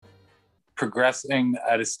progressing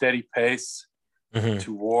at a steady pace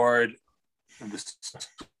toward the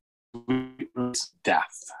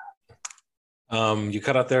death. You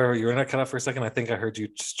cut out there. You were not cut out for a second. I think I heard you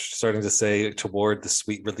starting to say toward the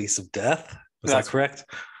sweet release of death. Was that correct?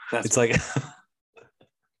 It's like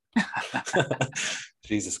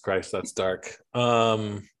Jesus Christ, that's dark.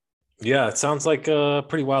 Yeah, it sounds like a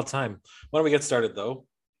pretty wild time. Why don't we get started though?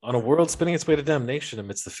 On a world spinning its way to damnation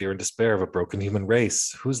amidst the fear and despair of a broken human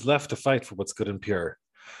race, who's left to fight for what's good and pure?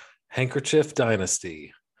 Handkerchief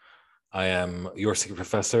Dynasty. I am your secret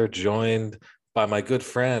professor, joined by my good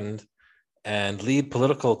friend and lead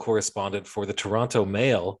political correspondent for the Toronto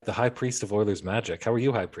Mail, the High Priest of Oilers Magic. How are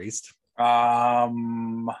you, High Priest? I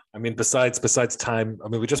mean, besides time, I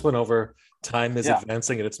mean, we just went over time is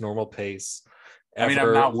advancing at its normal pace. I'm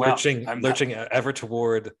not lurching ever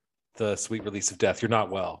toward the sweet release of death. You're not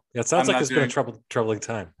well. Yeah, it sounds like it's been a troubling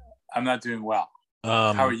time. I'm not doing well.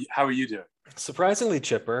 How are you doing? Surprisingly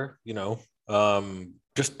chipper,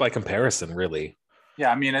 just by comparison, really. Yeah,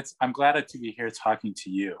 I mean, I'm glad to be here talking to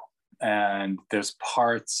you. And there's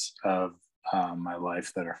parts of my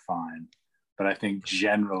life that are fine, but I think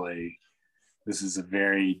generally this is a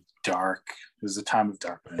time of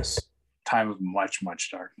darkness, time of much,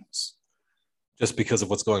 much darkness. Just because of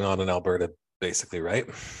what's going on in Alberta, basically, right?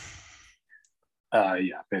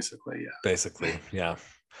 Yeah, basically, yeah. Basically, yeah.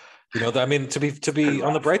 I mean, to be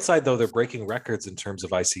on the bright side, though, they're breaking records in terms of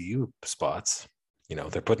ICU spots.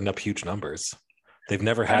 They're putting up huge numbers. They've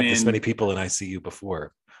never had this many people in ICU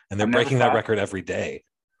before, and they're breaking that record every day.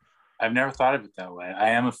 I've never thought of it that way. I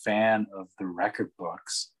am a fan of the record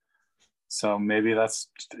books, so maybe that's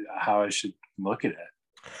how I should look at it.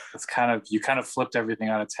 It's you kind of flipped everything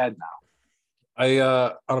on its head now.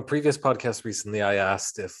 On a previous podcast recently, I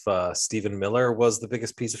asked if Stephen Miller was the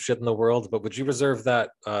biggest piece of shit in the world, but would you reserve that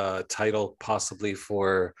title possibly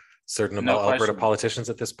for certain Alberta politicians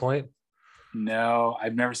at this point? No,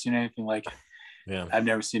 I've never seen anything like it. Yeah, I've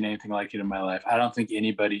never seen anything like it in my life. I don't think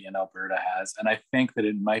anybody in Alberta has. And I think that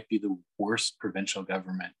it might be the worst provincial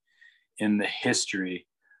government in the history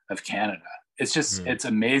of Canada. It's just, it's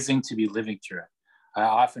amazing to be living through it. I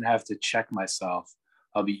often have to check myself.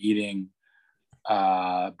 I'll be eating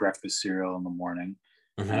breakfast cereal in the morning,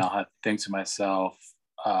 and I'll have to think to myself,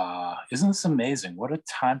 isn't this amazing? What a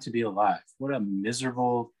time to be alive. What a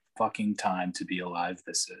miserable fucking time to be alive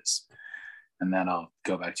this is. And then I'll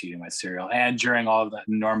go back to eating my cereal. And during all of that,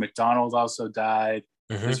 Norm Macdonald also died.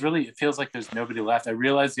 It feels like there's nobody left. I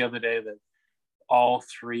realized the other day that all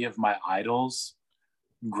three of my idols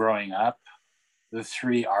growing up, the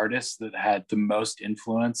three artists that had the most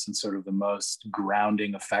influence and sort of the most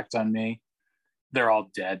grounding effect on me, they're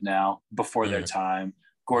all dead now, before their time.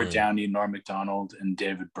 Gord Downie, Norm Macdonald, and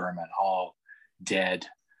David Berman, all dead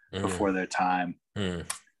before their time.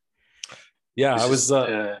 Yeah, I was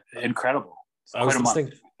incredible. I was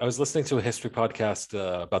listening to a history podcast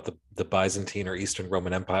about the Byzantine or Eastern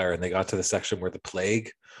Roman Empire, and they got to the section where the plague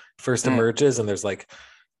first emerges, and there's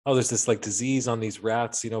this disease on these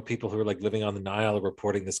rats. People who are living on the Nile are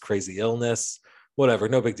reporting this crazy illness. Whatever,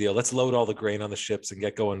 no big deal. Let's load all the grain on the ships and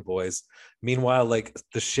get going, boys. Meanwhile,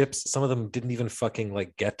 the ships, some of them didn't even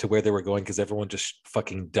fucking get to where they were going because everyone just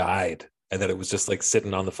fucking died, and then it was just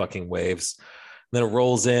sitting on the fucking waves. Then it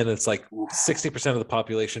rolls in, and it's 60% of the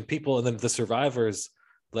population people, and then the survivors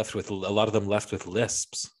a lot of them left with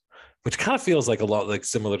lisps, which kind of feels like a lot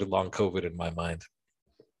similar to long COVID in my mind.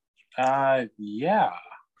 Yeah.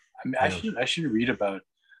 I mean, I should read about.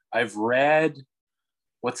 I've read,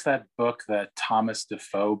 what's that book, that Thomas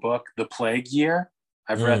Defoe book, The Plague Year?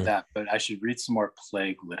 I've read that, but I should read some more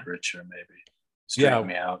plague literature, maybe. Straighten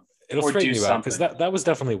me out. It'll straighten you out, because that was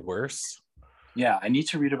definitely worse. Yeah, I need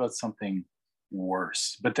to read about something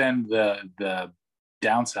worse. But then the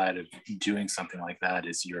downside of doing something like that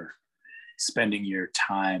is you're spending your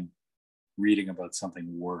time reading about something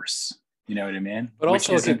worse. You know what I mean? But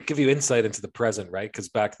also it can give you insight into the present, right? Because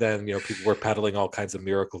back then, people were peddling all kinds of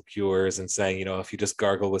miracle cures and saying, if you just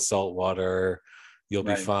gargle with salt water, you'll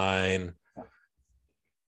be fine.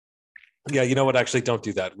 Yeah, you know what? Actually, don't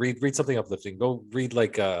do that. Read something uplifting. Go read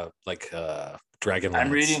Dragonlance.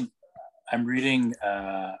 I'm reading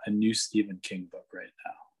a new Stephen King book right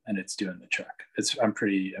now, and it's doing the trick. I'm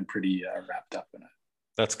pretty wrapped up in it.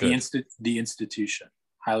 That's good. The Institution,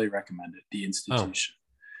 highly recommended. The Institution.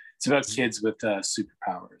 It's about kids with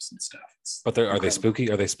superpowers and stuff. But are they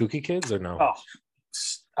spooky? Are they spooky kids or no?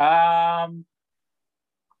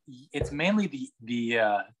 It's mainly the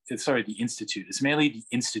Institute. It's mainly the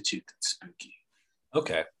Institute that's spooky.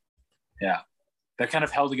 Okay. Yeah, they're kind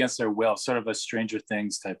of held against their will, sort of a Stranger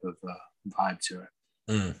Things type of vibe to it.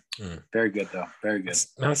 Very good though. Very good.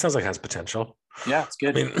 No, it sounds like it has potential. Yeah, it's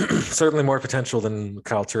good. I mean, certainly more potential than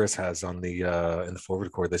Kyle Turris has on the in the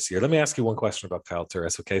forward core this year. Let me ask you one question about Kyle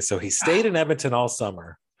Turris. Okay, so he stayed in Edmonton all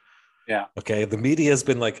summer. Yeah. Okay, the media has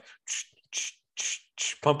been like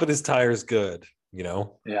pumping his tires good.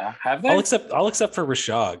 Yeah. Have they? All except for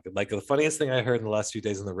Rashog. Like the funniest thing I heard in the last few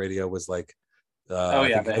days on the radio was like,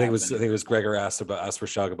 I think it was Gregor asked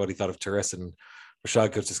Rashog about what he thought of Turris, and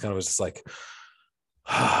Rashog just kind of was just like,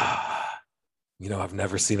 I've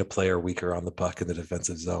never seen a player weaker on the puck in the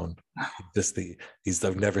defensive zone.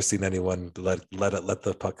 I've never seen anyone let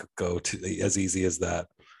the puck go as easy as that.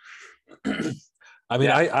 I mean,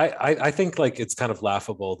 yeah. I think like it's kind of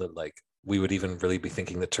laughable that like we would even really be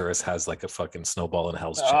thinking that Turris has like a fucking snowball in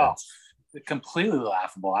hell's chance. Completely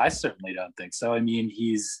laughable. I certainly don't think so. I mean,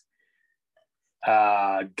 he's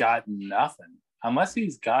got nothing unless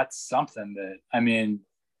he's got something that, I mean,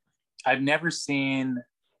 I've never seen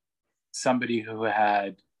somebody who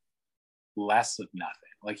had less of nothing.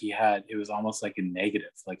 Like it was almost like a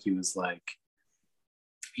negative. Like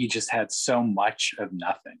he just had so much of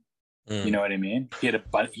nothing. You know what I mean? He had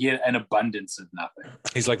an abundance of nothing.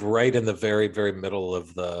 He's like right in the very, very middle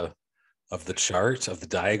of the chart, of the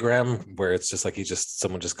diagram, where it's just like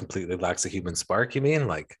someone just completely lacks a human spark. You mean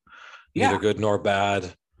like neither good nor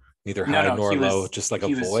bad, neither high nor low, just like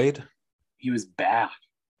a void? He was bad.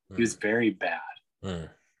 He was very bad. I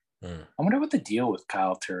wonder what the deal with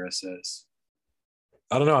Kyle Turris is.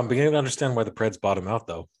 I don't know. I'm beginning to understand why the Preds bought him out,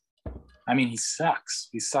 though. I mean, he sucks.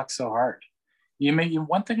 He sucks so hard.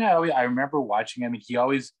 One thing I remember watching. I mean,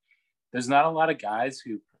 there's not a lot of guys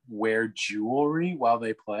who wear jewelry while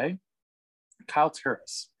they play. Kyle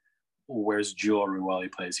Turris wears jewelry while he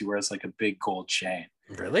plays. He wears like a big gold chain.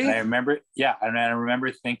 Really? And I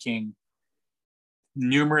remember thinking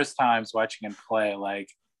numerous times watching him play, like,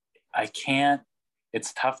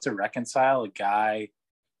 it's tough to reconcile a guy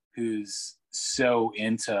who's so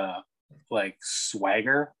into like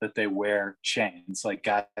swagger that they wear chains, like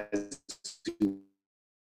guys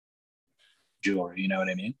jewelry, you know what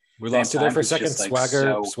I mean? We lost you there for a second.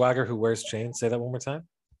 Swagger who wears chains. Say that one more time.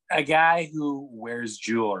 A guy who wears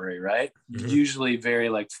jewelry, right? Mm-hmm. Usually very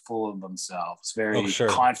like full of themselves, very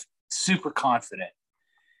super confident.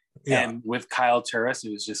 Yeah. And with Kyle Turris,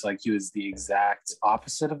 it was just like he was the exact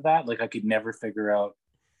opposite of that. Like I could never figure out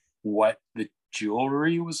what the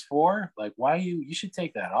jewelry was for. Like, why you should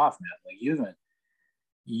take that off, man. Like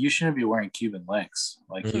you shouldn't be wearing Cuban links.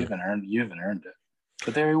 Like you haven't earned it.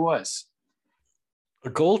 But there he was. A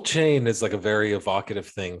gold chain is like a very evocative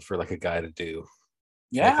thing for like a guy to do.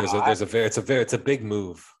 Yeah, like it's a big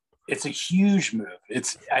move. It's a huge move.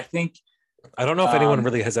 I don't know if anyone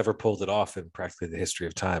really has ever pulled it off in practically the history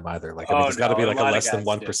of time either. Like, there's got to be like a less than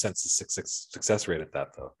 1% success rate at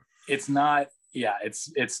that, though. It's not. Yeah,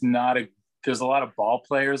 it's not a. There's a lot of ball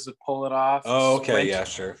players that pull it off. Oh, okay, yeah,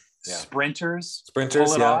 sure. Yeah. Sprinters, pull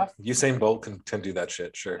it off. Usain Bolt can do that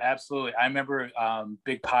shit. Sure, absolutely. I remember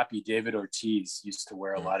Big Papi David Ortiz used to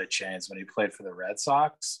wear a lot of chains when he played for the Red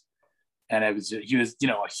Sox, and he was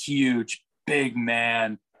a huge big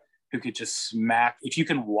man who could just smack. If you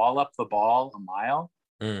can wall up the ball a mile,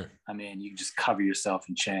 I mean, you can just cover yourself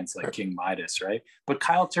in chains like King Midas, right? But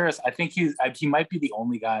Kyle Turris, I think he might be the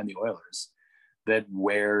only guy in the Oilers that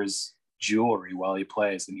wears jewelry while he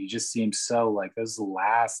plays, and he just seems so like this is the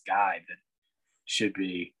last guy that should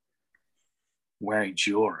be wearing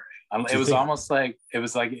jewelry. It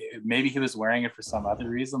was like maybe he was wearing it for some other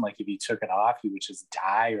reason. Like if he took it off, he would just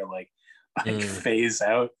die or like phase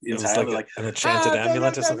out entirely. Like an enchanted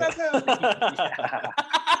amulet or something.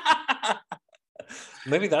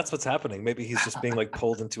 Maybe that's what's happening. Maybe he's just being like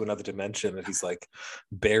pulled into another dimension and he's like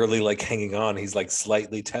barely like hanging on. He's like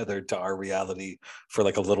slightly tethered to our reality for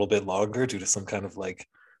like a little bit longer due to some kind of like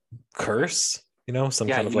curse, kind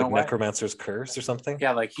of like necromancer's curse or something.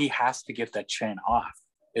 Yeah, like he has to get that chain off.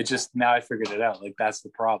 It just, now I figured it out. Like that's the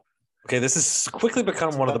problem. Okay, this has quickly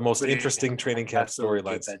become one of the most interesting training camp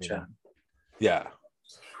storylines. Yeah.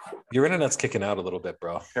 Your internet's kicking out a little bit,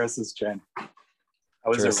 bro. Turris's chain.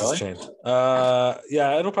 Oh, is it really? Chain.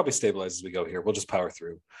 Yeah, it'll probably stabilize as we go here. We'll just power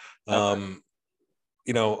through. Okay.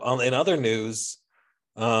 In other news,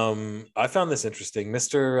 I found this interesting.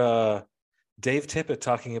 Mr. Dave Tippett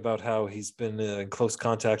talking about how he's been in close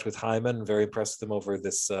contact with Hyman. Very impressed with him over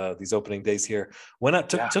these opening days here. Went out,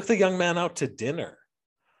 took the young man out to dinner.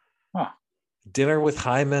 Huh. Dinner with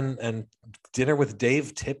Hyman and dinner with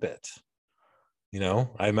Dave Tippett.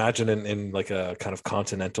 I imagine in like a kind of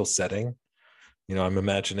continental setting. I'm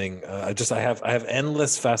imagining. I have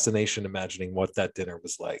endless fascination imagining what that dinner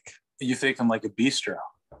was like. You think I'm like a bistro?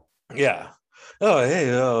 Yeah. Oh, hey,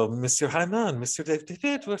 Mr. Hyman, Mr.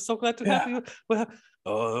 David, we're so glad to have you. Well,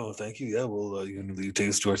 oh, thank you. Yeah, well, you take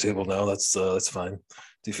us to our table now. That's fine.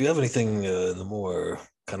 If you have anything in the more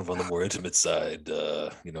kind of on the more intimate side,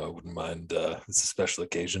 I wouldn't mind. It's a special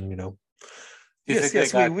occasion, Do you Yes, think they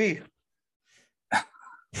yes, got? we.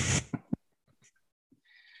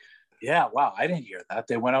 Yeah, wow, I didn't hear that.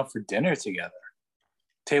 They went out for dinner together.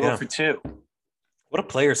 Table for two. What a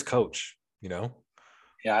player's coach, Yeah,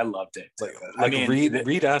 I loved it.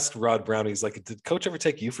 Reed asked Rod Brown, he's like, did coach ever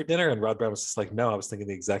take you for dinner? And Rod Brown was just like, no, I was thinking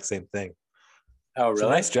the exact same thing. Oh, really? It's a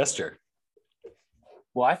nice gesture.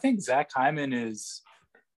 Well, I think Zach Hyman is,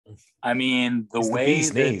 the way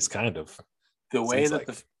bee's knees, kind of. The way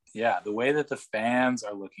that the way that the fans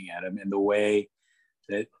are looking at him, and the way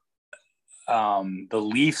that the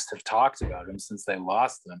Leafs have talked about him since they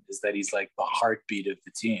lost him, is that he's like the heartbeat of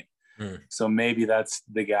the team. So maybe that's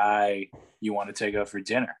the guy you want to take out for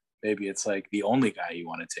dinner. Maybe it's like the only guy you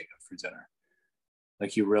want to take out for dinner.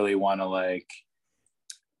 Like you really want to,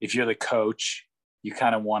 if you're the coach, you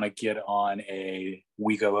kind of want to get on a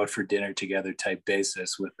we go out for dinner together type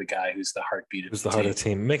basis with the guy who's the heartbeat of the team. Heart of the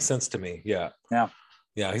team. Makes sense to me. Yeah.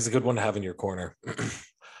 Yeah, he's a good one to have in your corner.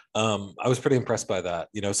 I was pretty impressed by that.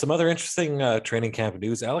 Some other interesting training camp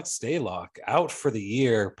news. Alex Stalock out for the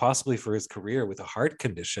year, possibly for his career with a heart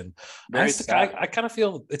condition. I kind of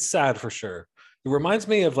feel it's sad for sure. It reminds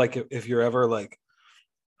me of if you're ever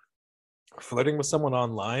flirting with someone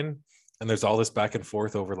online and there's all this back and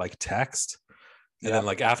forth over text. And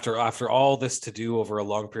then after all this to do over a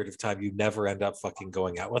long period of time, you never end up fucking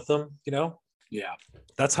going out with them, Yeah.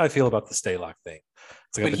 That's how I feel about the Stalock thing.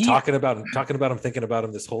 It's like I've been talking about him, thinking about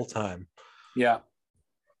him this whole time. Yeah.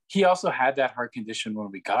 He also had that heart condition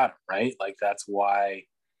when we got him, right? That's why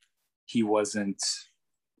he wasn't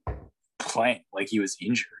playing. He was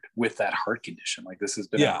injured with that heart condition. This has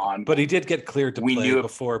been on. But he did get cleared to play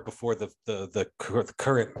before the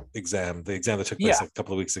current exam. The exam that took place a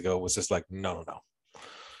couple of weeks ago was just no.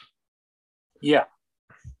 Yeah.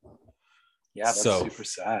 Yeah, that's super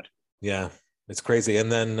sad. Yeah, it's crazy.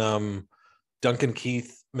 And then Duncan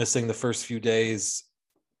Keith missing the first few days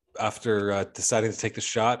after deciding to take the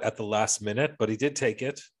shot at the last minute, but he did take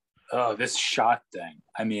it. Oh, this shot thing.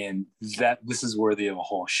 This is worthy of a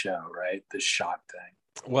whole show, right? The shot thing.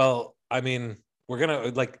 Well, we're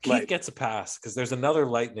going to Keith gets a pass because there's another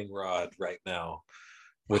lightning rod right now,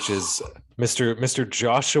 which is Mr.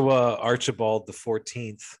 Joshua Archibald the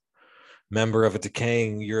 14th, member of a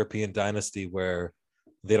decaying European dynasty where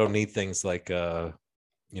they don't need things like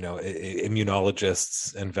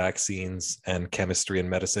immunologists and vaccines and chemistry and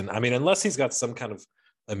medicine. Unless he's got some kind of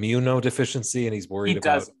immunodeficiency and he's worried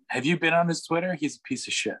about. Have you been on his Twitter? He's a piece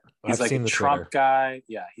of shit. He's a Trump guy.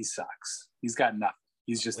 Yeah, he sucks. He's got nothing.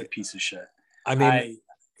 He's just a piece of shit.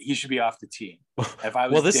 He should be off the team. If I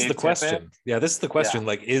was this Dave is the question. Tippett, this is the question.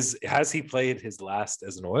 Has he played his last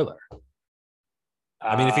as an Oiler?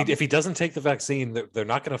 If he doesn't take the vaccine, they're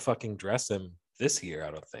not going to fucking dress him this year, I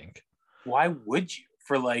don't think. Why would you?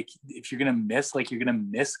 If you're gonna miss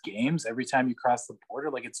games every time you cross the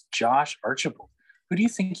border, it's Josh Archibald. Who do you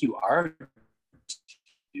think you are,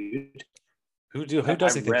 dude? Who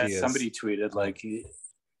does he think he is? Somebody tweeted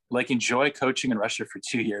enjoy coaching in Russia for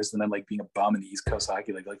 2 years and then being a bum in the East Coast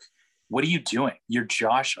Hockey League. What are you doing? You're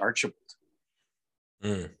Josh Archibald.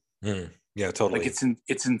 Yeah, totally.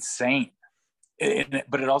 It's insane.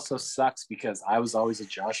 But it also sucks because I was always a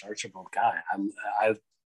Josh Archibald guy.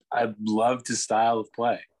 I loved his style of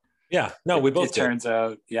play. Yeah, no, we both. It turns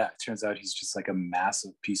out he's just a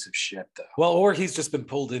massive piece of shit, though. Well, or he's just been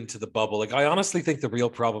pulled into the bubble. I honestly think the real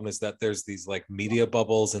problem is that there's these media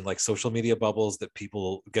bubbles and social media bubbles that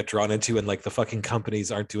people get drawn into, and the fucking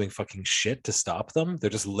companies aren't doing fucking shit to stop them. They're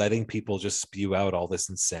just letting people just spew out all this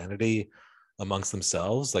insanity amongst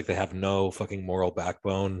themselves. They have no fucking moral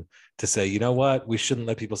backbone to say, you know what, we shouldn't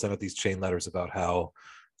let people send out these chain letters about how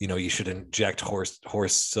you should inject horse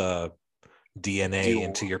DNA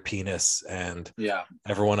into your penis, and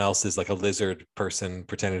everyone else is a lizard person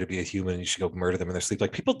pretending to be a human. You should go murder them in their sleep.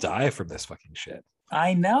 People die from this fucking shit.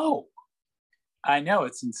 I know,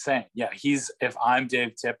 it's insane. Yeah, if I'm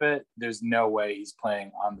Dave Tippett, there's no way he's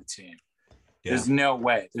playing on the team. Yeah. There's no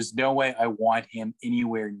way I want him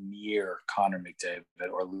anywhere near Connor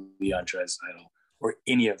McDavid or Leon Draisaitl or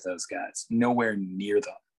any of those guys. Nowhere near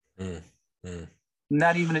them.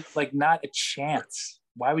 Not even not a chance.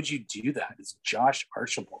 Why would you do that? It's Josh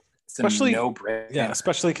Archibald. It's especially no-brainer. Yeah,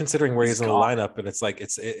 especially considering where he's in the lineup, and it's I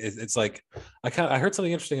heard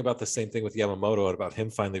something interesting about the same thing with Yamamoto and about him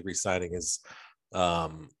finally re-signing. Is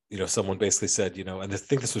someone basically said, and I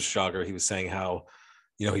think this was Shager. He was saying how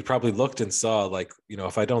he probably looked and saw like,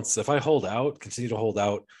 if I hold out, continue to hold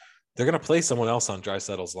out, they're going to play someone else on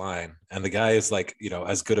Draisaitl's line. And the guy is like,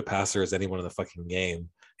 as good a passer as anyone in the fucking game.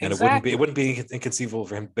 And Exactly. it wouldn't be inconceivable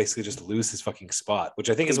for him to basically just lose his fucking spot, which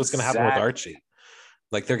I think is what's going to happen with Archie.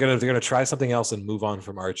 Like they're going to try something else and move on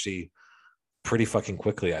from Archie pretty fucking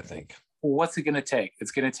quickly, I think. What's it going to take?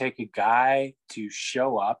 It's going to take a guy to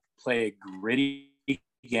show up, play a gritty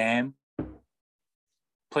game,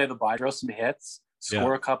 play the ball, throw some hits,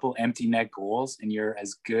 score a couple empty net goals, and you're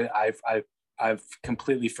as good. I've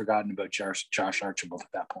completely forgotten about Josh Archibald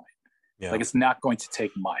at that point. Yeah. Like it's not going to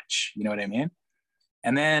take much. You know what I mean?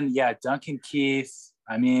 And then Duncan Keith.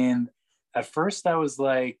 I mean, at first I was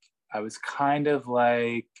kind of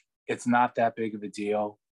like, it's not that big of a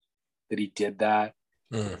deal that he did that.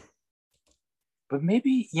 Mm. But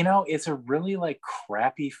maybe, it's a really like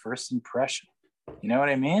crappy first impression. You know what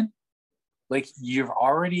I mean? Like you've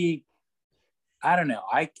already, I don't know.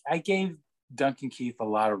 I gave Duncan Keith a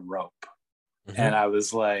lot of rope. Mm-hmm. And I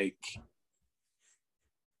was like,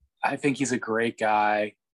 I think he's a great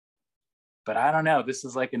guy, but I don't know. This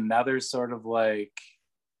is like another sort of like,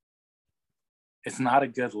 it's not a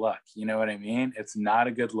good look. You know what I mean? It's not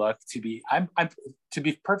a good look to be, I'm to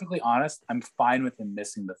be perfectly honest, I'm fine with him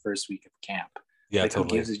missing the first week of camp. Yeah, like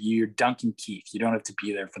totally. Who gives you your Duncan Keith? You don't have to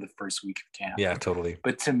be there for the first week of camp. Yeah, totally.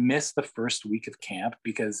 But to miss the first week of camp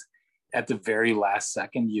because at the very last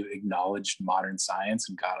second you acknowledged modern science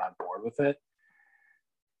and got on board with it,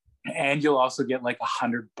 and you'll also get like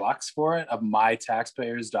 $100 for it of my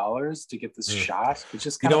taxpayers' dollars to get this shot. It's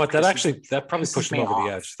just kind of that probably pushed him over the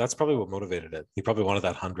edge. That's probably what motivated it. He probably wanted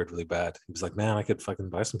that 100 really bad. He was like, man, I could fucking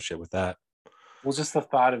buy some shit with that. Well, just the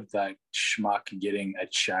thought of that schmuck getting a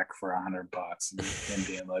check for $100 and him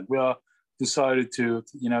being like, well, decided to,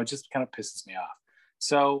 just kind of pisses me off.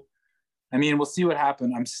 So, I mean, we'll see what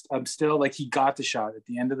happens. I'm still like, he got the shot at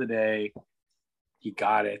the end of the day. He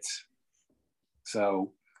got it.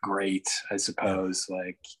 So great, I suppose. Yeah.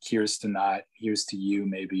 Like, here's to you,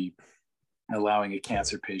 maybe allowing a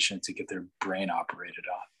cancer patient to get their brain operated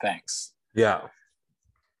on. Thanks. Yeah.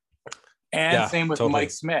 And same with totally.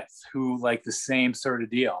 Mike Smith, who like the same sort of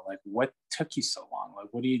deal. Like, what took you so long? Like,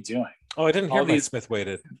 what are you doing? Oh, I didn't hear Mike Smith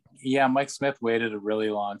waited. Yeah, Mike Smith waited a really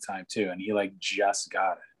long time too, and he like just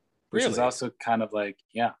got it, which is also kind of like,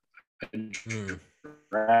 Mike Smith,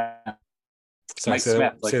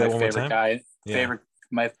 like my favorite guy,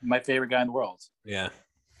 my favorite guy in the world. Yeah.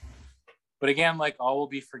 But again, like all will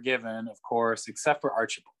be forgiven, of course, except for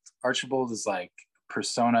Archibald. Archibald is like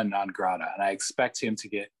persona non grata, and I expect him to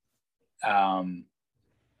get. I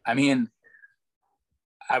mean,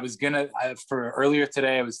 for earlier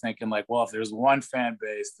today, I was thinking like, well, if there's one fan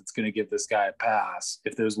base that's going to give this guy a pass,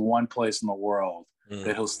 if there's one place in the world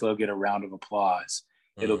that he'll still get a round of applause,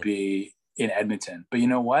 it'll be in Edmonton. But you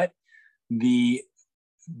know what? The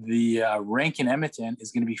rink in Edmonton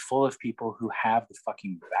is going to be full of people who have the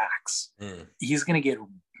fucking vax. He's going to get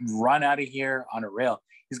run out of here on a rail.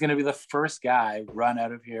 He's going to be the first guy run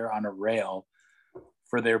out of here on a rail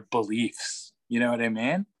for their beliefs. You know what I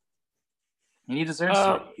mean? And he deserves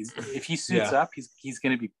to. If he suits up, he's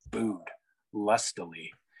going to be booed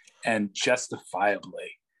lustily and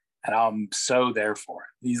justifiably. And I'm so there for it.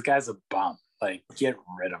 These guys are bum. Like, get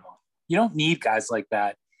rid of them. You don't need guys like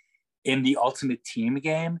that in the ultimate team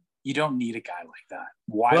game. You don't need a guy like that.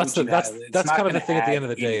 Why? Well, that's kind of the thing at the end of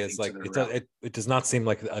the day is like it does not seem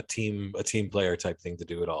like a team player type thing to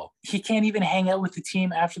do at all. He can't even hang out with the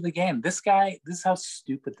team after the game. This is how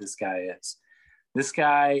stupid this guy is. This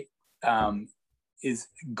guy is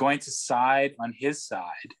going to side on his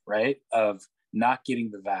side, right, of not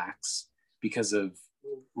getting the vax because of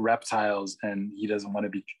reptiles, and he doesn't want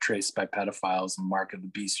to be traced by pedophiles and Mark of the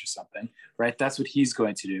Beast or something, right? That's what he's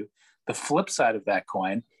going to do. The flip side of that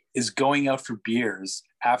coin is going out for beers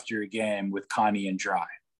after a game with Connie and Dry.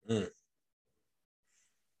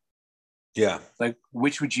 Yeah. Like,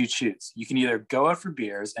 which would you choose? You can either go out for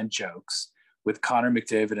beers and jokes with Connor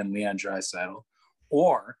McDavid and Leon Draisaitl,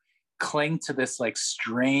 or cling to this like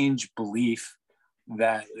strange belief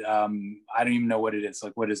that I don't even know what it is.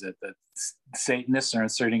 Like, what is it? That Satanists are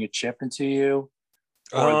inserting a chip into you,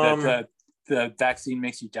 or that the vaccine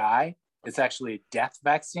makes you die? It's actually a death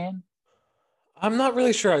vaccine. I'm not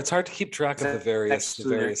really sure. It's hard to keep track of the various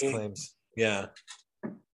claims. Yeah.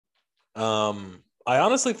 I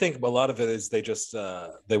honestly think a lot of it is they just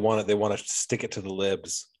they want to stick it to the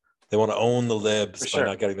libs. They want to own the libs by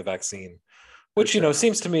not getting the vaccine, which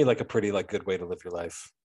seems to me like a pretty like good way to live your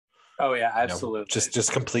life. Oh yeah, absolutely.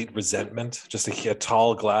 Just complete resentment, just a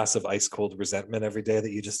tall glass of ice cold resentment every day that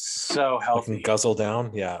you just so healthy guzzle down.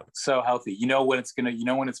 Yeah, so healthy. You know when it's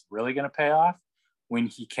really gonna pay off when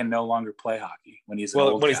he can no longer play hockey, when he's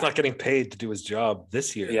when he's not getting paid to do his job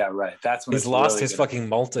this year. Yeah, right. That's when he's lost his fucking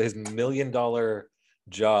his $1 million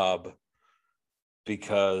job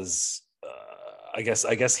because I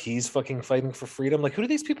guess he's fucking fighting for freedom. Like, who do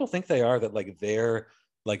these people think they are that like they're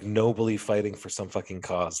like nobly fighting for some fucking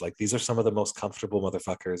cause? Like, these are some of the most comfortable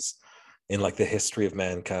motherfuckers in like the history of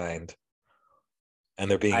mankind, and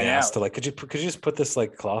they're being asked to like, could you just put this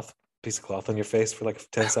like piece of cloth on your face for like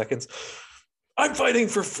 10 seconds? I'm fighting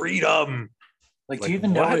for freedom. Like, do you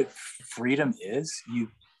even know what freedom is?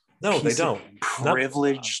 No, they don't.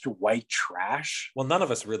 Privileged white trash. Well, none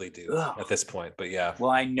of us really do at this point, but yeah. Well,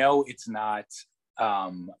 I know it's not.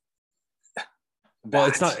 Well,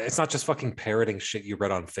 it's not just fucking parroting shit you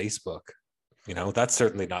read on Facebook. You know, that's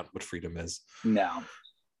certainly not what freedom is. No.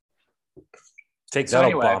 Take that,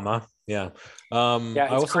 anyway, Obama. Yeah.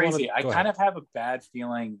 It's crazy. I kind of have a bad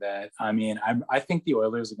feeling that, I think the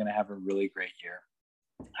Oilers are going to have a really great year.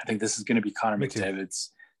 I think this is going to be Connor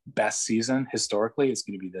McDavid's best season historically. It's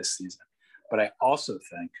going to be this season. But I also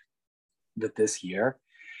think that this year,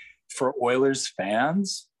 for Oilers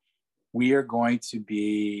fans, there's going to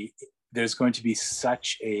be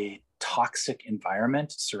such a toxic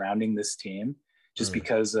environment surrounding this team just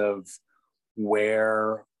because of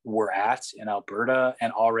where we're at in Alberta,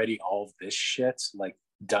 and already all of this shit, like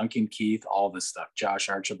Duncan Keith, all this stuff, Josh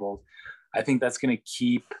Archibald. I think that's really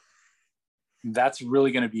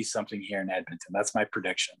going to be something here in Edmonton. That's my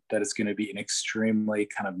prediction, that it's going to be an extremely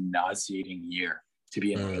kind of nauseating year to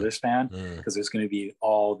be an Oilers fan, because there's going to be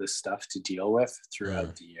all this stuff to deal with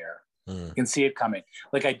throughout the year. You can see it coming.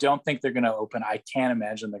 Like, I don't think they're going to I can't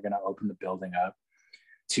imagine they're going to open the building up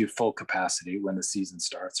to full capacity when the season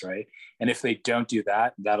starts, right? And if they don't do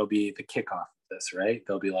that, that'll be the kickoff of this, right?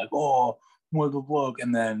 They'll be like, oh, what the fuck?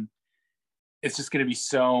 And then it's just going to be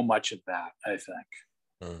so much of that, I think.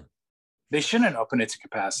 They shouldn't open it to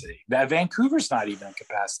capacity. That Vancouver's not even at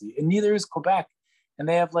capacity, and neither is Quebec. And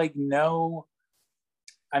they have like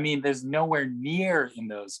there's nowhere near in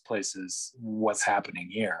those places what's happening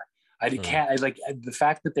here. The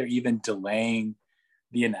fact that they're even delaying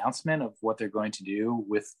the announcement of what they're going to do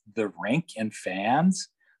with the rink and fans,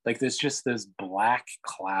 like there's just this black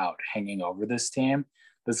cloud hanging over this team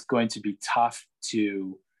that's going to be tough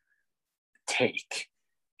to take.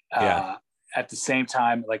 At the same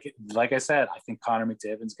time, like I said, I think Connor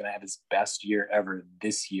McDavid's going to have his best year ever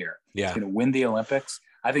this year. Yeah. He's going to win the Olympics.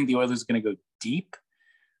 I think the Oilers are going to go deep,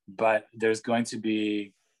 but there's going to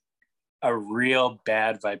be a real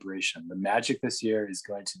bad vibration. The Magic this year is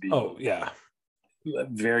going to be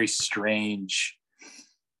very strange,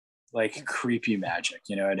 like creepy Magic,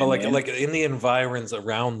 you know what I mean? Like in the environs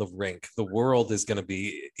around the rink, the world is going to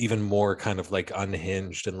be even more kind of like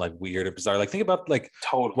unhinged and like weird and bizarre. Like, think about like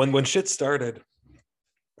totally when shit started.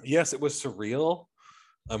 Yes, it was surreal,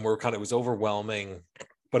 and it was overwhelming,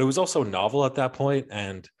 but it was also novel at that point,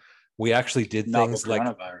 and we actually did things like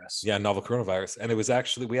novel coronavirus,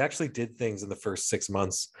 and we actually did things in the first 6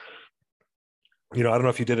 months. You know, I don't know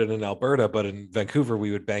if you did it in Alberta, but in Vancouver,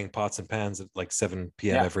 we would bang pots and pans at like 7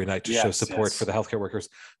 p.m. every night to show support for the healthcare workers.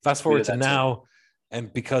 Fast forward to now,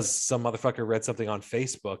 and because some motherfucker read something on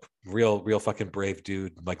Facebook, real fucking brave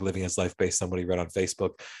dude, like living his life based on what he read on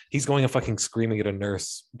Facebook, he's going and fucking screaming at a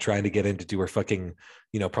nurse trying to get in to do her fucking,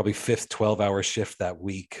 probably 5th 12-hour shift that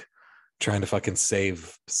week, trying to fucking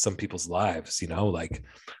save some people's lives. Like,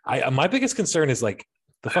 my biggest concern is like,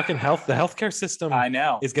 the healthcare system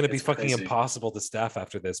is going to be fucking crazy. Impossible to staff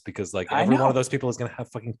after this, because like every one of those people is going to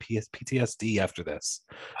have fucking PTSD after this.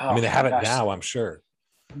 They have it now, I'm sure.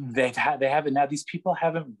 They have it now. These people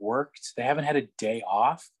haven't worked. They haven't had a day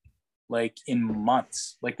off like in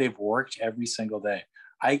months. Like, they've worked every single day.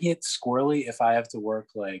 I get squirrely if I have to work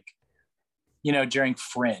like, during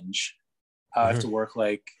Fringe, I have to work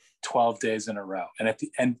like 12 days in a row, and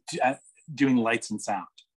doing lights and sound.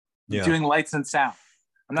 Doing lights and sound.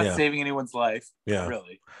 I'm not saving anyone's life. Yeah,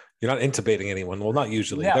 really. You're not intubating anyone. Well, not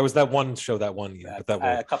usually. There was that one show that one year, but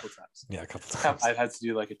a couple of times. Yeah, a couple of times. I've had to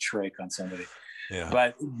do like a trach on somebody. Yeah.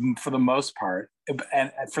 But for the most part,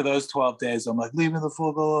 and for those 12 days, I'm like, leave me the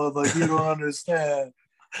fuck alone. Like, you don't understand.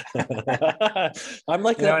 I'm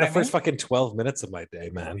like that in the first fucking 12 minutes of my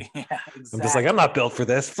day, man. Yeah, exactly. I'm just like, I'm not built for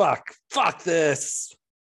this. Fuck this.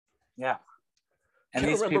 Yeah. And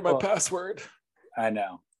can't remember my password. I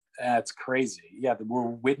know. That's crazy. Yeah, we're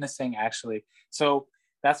witnessing actually. So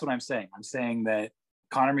that's what I'm saying. I'm saying that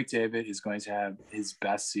Connor McDavid is going to have his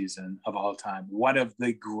best season of all time. One of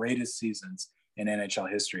the greatest seasons in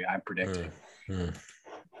NHL history, I'm predicting.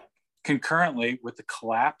 Concurrently with the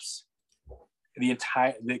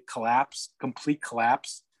complete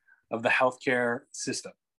collapse of the healthcare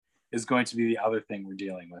system. is going to be the other thing we're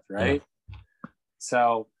dealing with, right?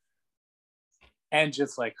 So, and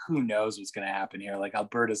just like, who knows what's going to happen here? Like,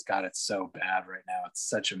 Alberta's got it so bad right now. It's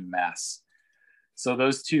such a mess. So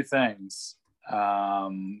those two things,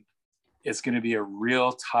 it's going to be a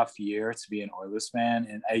real tough year to be an Oilers fan.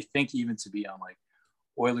 And I think even to be on like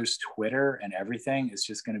Oilers Twitter and everything is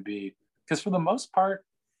just going to be, because for the most part,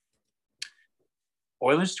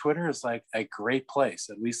 Oilers Twitter is like a great place,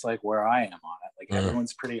 at least like where I am on it. Like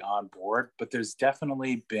everyone's pretty on board, but there's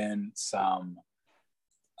definitely been some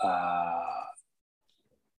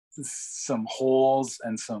holes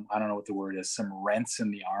and some, I don't know what the word is, some rents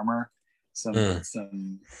in the armor. Some,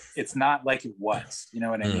 it's not like it was, you know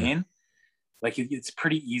what I mean? Like it's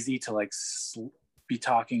pretty easy to like be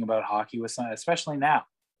talking about hockey with some, especially now.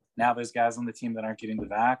 Now there's guys on the team that aren't getting the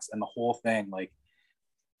vax, and the whole thing, like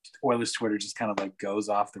Oilers Twitter just kind of like goes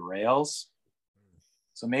off the rails.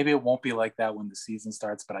 So maybe it won't be like that when the season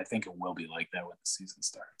starts, but I think it will be like that when the season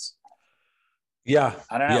starts. Yeah.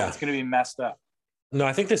 I don't know. Yeah. It's going to be messed up. No,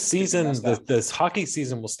 I think this season, this hockey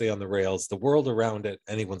season will stay on the rails. The world around it,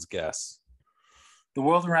 anyone's guess. The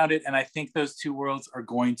world around it, and I think those two worlds are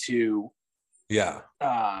going to,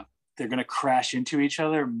 they're going to crash into each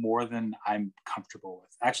other more than I'm comfortable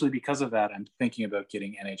with. Actually, because of that, I'm thinking about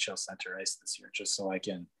getting NHL Center Ice this year, just so I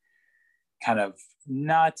can kind of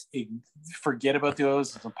not forget about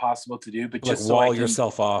those. It's impossible to do, but just like wall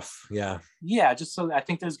yourself off. Yeah, just so I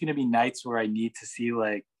think there's going to be nights where I need to see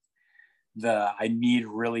like I need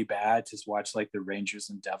really bad to watch like the Rangers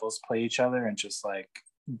and Devils play each other, and just like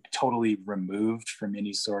totally removed from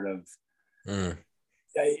any sort of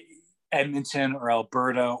Edmonton or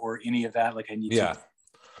Alberta or any of that. Like I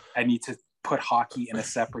need to put hockey in a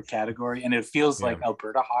separate category, and it feels like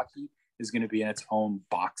Alberta hockey is going to be in its own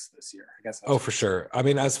box this year, I guess. For sure. I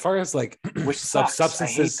mean, as far as like which substances, I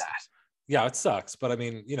hate that. Yeah, it sucks, but I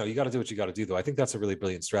mean, you know, you got to do what you got to do, though. I think that's a really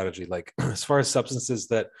brilliant strategy. Like as far as substances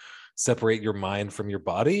that separate your mind from your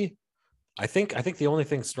body, I think the only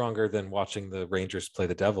thing stronger than watching the Rangers play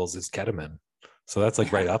the Devils is ketamine. So that's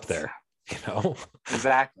like right up there, you know?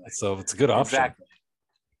 Exactly. So it's a good option. Exactly.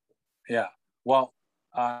 Yeah. Well,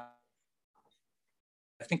 I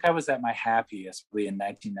think I was at my happiest in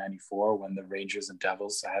 1994 when the Rangers and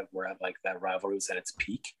Devils were at like that rivalry was at its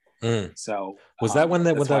peak. So was that when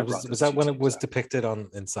it was depicted on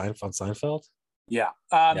Seinfeld? Yeah.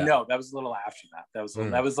 No, that was a little after that. That was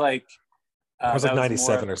like it was like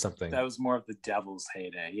 97 or something. That was more of the Devils'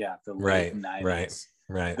 heyday. Yeah, the late 90s.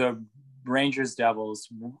 Right. The Rangers Devils,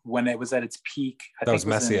 when it was at its peak, that was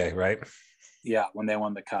Messier, right? Yeah, when they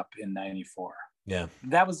won the cup in 94. Yeah.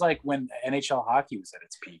 That was like when NHL hockey was at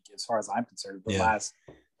its peak, as far as I'm concerned, the last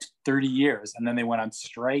 30 years. And then they went on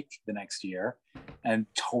strike the next year and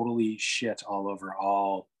totally shit all over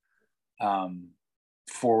all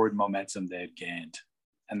forward momentum they had gained.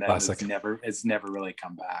 And that it's never really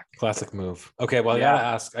come back. Classic move. Okay, well, I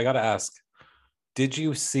gotta ask. Did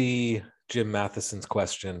you see Jim Matheson's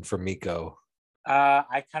question from Mikko?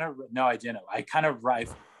 I didn't. I kind of read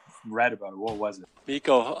about it. What was it?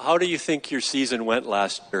 Mikko, how do you think your season went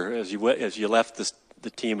last year as you left the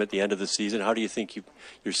team at the end of the season? How do you think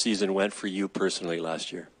your season went for you personally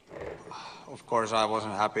last year? Of course, I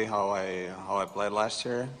wasn't happy how I played last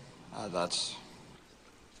year. That's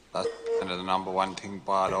kind of the number one thing.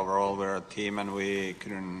 But overall, we're a team, and we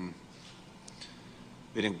couldn't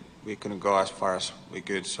go as far as we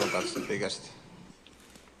could. So that's the biggest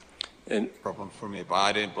problem for me. But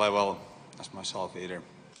I didn't play well as myself either.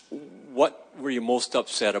 What were you most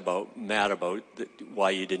mad about, why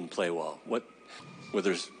you didn't play well? Were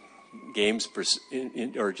there games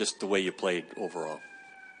or just the way you played overall?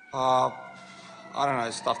 I don't know.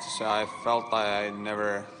 It's tough to say. I felt I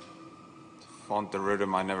never found the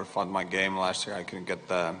rhythm. I never found my game last year. I couldn't get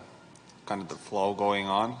the flow going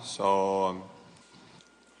on. So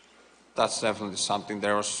that's definitely something.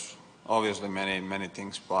 There was obviously many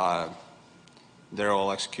things, but they're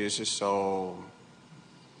all excuses. So.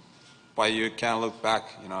 But you can't look back.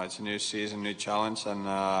 You know, it's a new season, new challenge, and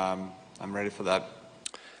I'm ready for that.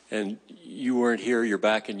 And you weren't here. You're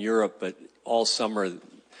back in Europe, but all summer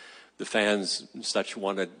the fans and such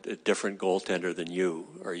wanted a different goaltender than you.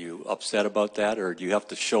 Are you upset about that, or do you have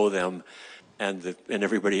to show them and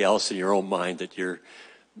everybody else in your own mind that you're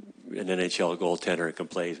an NHL goaltender and can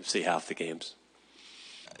play, say, half the games?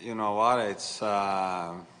 You know what? It's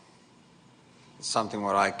something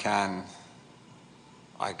what I can't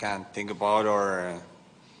think about, or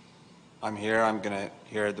I'm here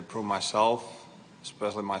to prove myself,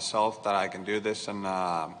 especially myself, that I can do this, and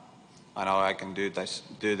I know I can do this,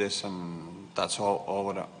 and that's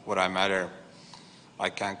all what I matter. I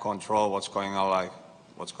can't control what's going on, like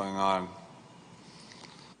what's going on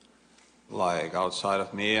like outside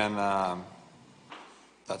of me, and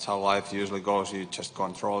that's how life usually goes. You just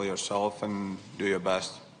control yourself and do your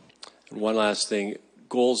best. And one last thing,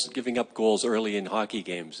 giving up goals early in hockey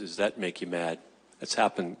games, does that make you mad? That's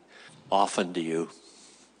happened often to you.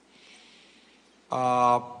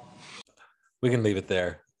 We can leave it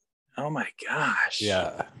there. Oh my gosh.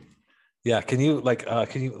 Yeah. Can you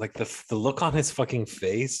the look on his fucking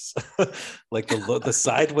face, like the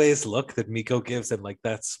sideways look that Mikko gives, and like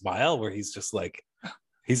that smile where he's just like,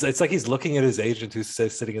 it's like he's looking at his agent who's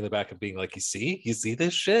sitting in the back and being like, you see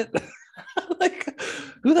this shit? Like,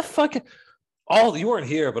 who the fuck? You weren't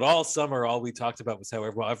here, but all summer, all we talked about was how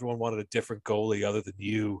everyone wanted a different goalie other than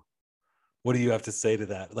you. What do you have to say to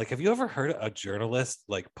that? Like, have you ever heard a journalist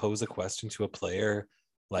like pose a question to a player,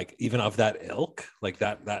 like even of that ilk, like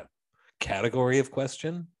that category of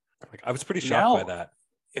question? Like, I was pretty shocked by that.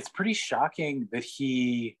 It's pretty shocking that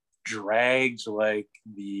he dragged like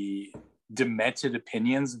the demented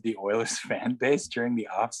opinions of the Oilers fan base during the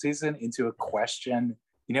offseason into a question.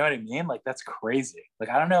 You know what I mean? Like, that's crazy. Like,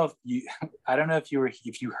 I don't know if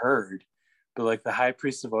you heard, but like the high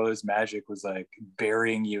priest of Oilers Magic was like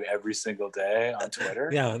burying you every single day on Twitter.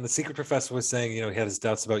 Yeah, and the secret professor was saying, he had his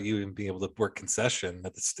doubts about you and being able to work concession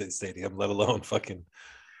at the stadium, let alone fucking.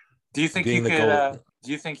 Do you think you could?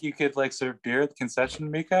 Do you think you could like serve beer at the concession,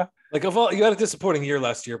 Mikko? Like, of all, you had a disappointing year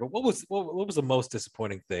last year, but what was the most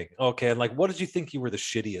disappointing thing? Okay, and like, what did you think you were the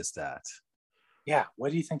shittiest at? Yeah, what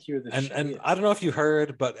do you think you were the shittiest? And I don't know if you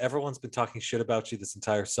heard, but everyone's been talking shit about you this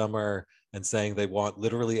entire summer and saying they want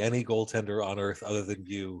literally any goaltender on earth other than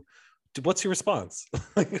you. What's your response?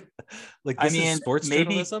 Like, this is sports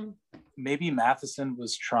journalism? Maybe Matheson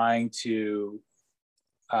was trying to.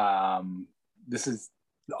 This is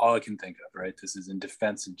all I can think of, right? This is in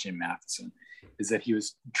defense of Jim Matheson, is that he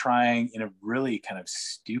was trying in a really kind of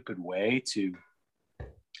stupid way to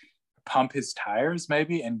pump his tires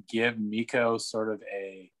maybe and give Mikko sort of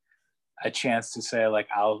a chance to say like,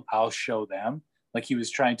 I'll show them. Like, he was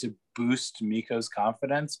trying to boost Mikko's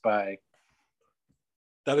confidence by.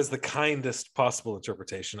 That is the kindest possible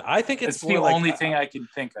interpretation. I think it's the only thing I can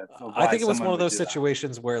think of. I think it was one of those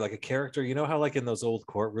situations where like a character, how like in those old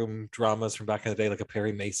courtroom dramas from back in the day, like a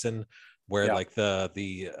Perry Mason, where like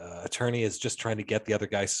the attorney is just trying to get the other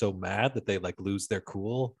guy so mad that they like lose their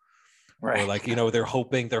cool. Right. Or like, they're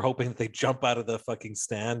hoping that they jump out of the fucking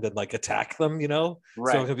stand and like attack them, Right.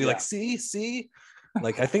 So it could be like, see?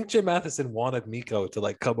 Like, I think Jim Matheson wanted Mikko to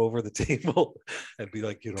like come over the table and be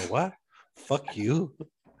like, you know what? Fuck you.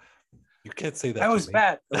 You can't say that. I was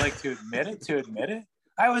bad. Like, to admit it.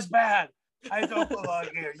 I was bad. I don't belong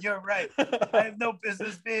here. You're right. I have no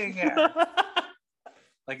business being here.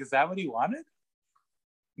 Like, is that what he wanted?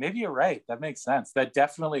 Maybe you're right. That makes sense. That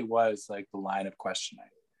definitely was like the line of questioning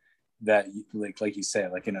that like you say,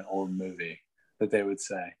 like in an old movie that they would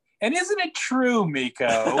say. And isn't it true,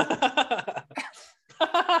 Mikko?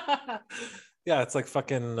 Yeah, it's like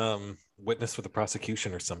fucking witness for the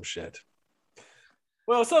prosecution or some shit.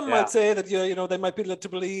 Well, some might say that they might be led to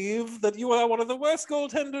believe that you are one of the worst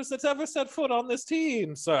goaltenders that's ever set foot on this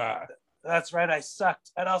team, sir. That's right, I sucked,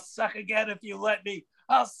 and I'll suck again if you let me.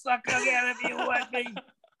 I'll suck again if you let me.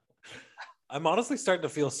 I'm honestly starting to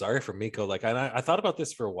feel sorry for Mikko. Like, I thought about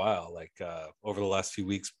this for a while, like over the last few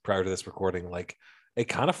weeks prior to this recording. Like, it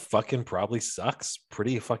kind of fucking probably sucks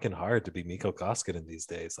pretty fucking hard to be Mikko Koskinen these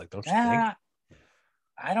days. Like, don't you think?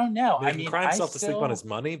 I don't know. I mean, he can cry himself to sleep on his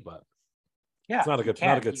money, but it's not a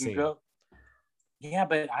good scene. Yeah,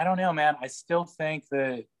 but I don't know, man. I still think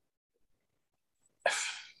that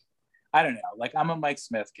I don't know. Like, I'm a Mike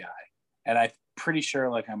Smith guy, and I'm pretty sure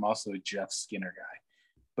like I'm also a Jeff Skinner guy.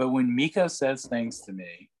 But when Mikko says things to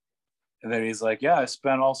me, and then he's like, yeah, I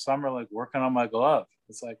spent all summer like working on my glove.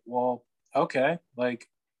 It's like, well, okay. Like,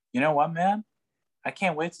 you know what, man? I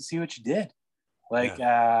can't wait to see what you did. Like,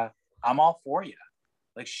 I'm all for you.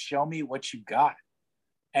 Like, show me what you got.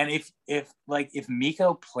 And if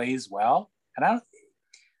Mikko plays well, and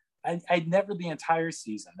I'd never the entire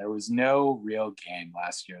season, there was no real game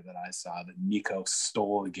last year that I saw that Mikko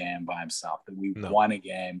stole a game by himself, that we won a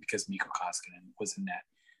game because Mikko Koskinen was in net.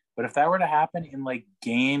 But if that were to happen in like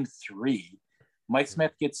game 3, Mike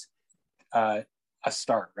Smith gets a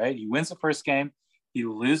start, right? He wins the first game. He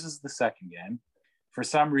loses the second game. For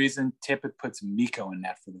some reason, Tippett puts Mikko in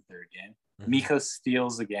net for the third game. Mm-hmm. Mikko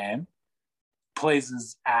steals the game, plays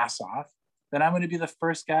his ass off. Then I'm going to be the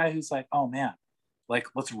first guy who's like, oh man, like,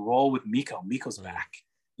 let's roll with Mikko. Mikko's back.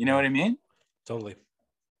 You know what I mean? Totally.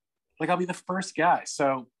 Like, I'll be the first guy.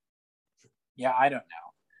 So yeah, I don't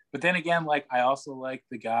know. But then again, like I also like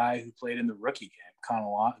the guy who played in the rookie game,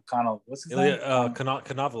 Connell, what's his name?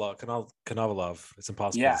 Konovalov. It's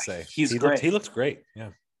impossible Yeah, to say. he's great. He looked great. Yeah.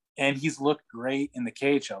 And he's looked great in the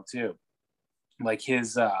KHL too. Like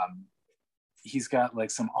his he's got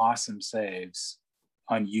like some awesome saves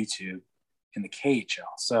on YouTube in the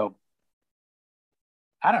KHL. So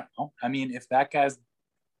I don't know. I mean, if that guy's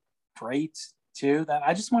great too, that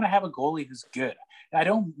I just want to have a goalie who's good.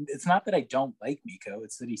 It's not that I don't like Mikko,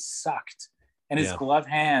 it's that he sucked. And his glove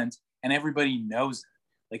hand, and everybody knows it.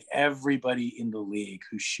 Like everybody in the league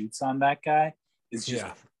who shoots on that guy is just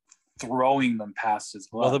throwing them past his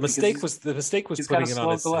glove. Well, the mistake was putting it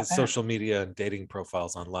on his social media and dating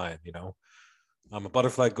profiles online, you know. I'm a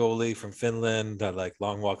butterfly goalie from Finland. I like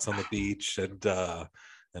long walks on the beach and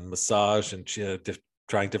massage and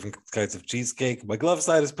trying different kinds of cheesecake. My glove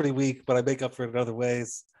side is pretty weak, but I make up for it in other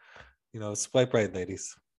ways. You know, swipe right,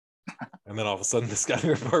 ladies. And then all of a sudden, this scouting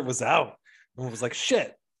report was out. And it was like,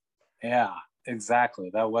 shit. Yeah,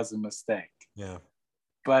 exactly. That was a mistake. Yeah.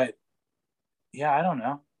 But yeah, I don't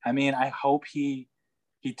know. I mean, I hope he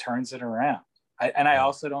turns it around. I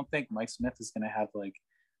also don't think Mike Smith is going to have like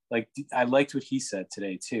I liked what he said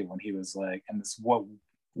today too, when he was like, and this is what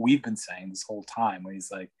we've been saying this whole time, when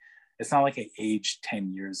he's like, it's not like I aged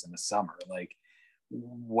 10 years in the summer. Like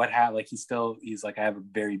what happened? Like he's like, I have a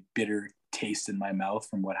very bitter taste in my mouth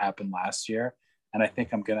from what happened last year. And I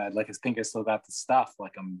think I still got the stuff.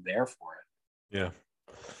 Like I'm there for it. Yeah.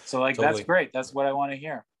 So like, totally. That's great. That's what I want to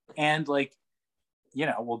hear. And like, you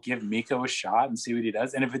know, we'll give Mikko a shot and see what he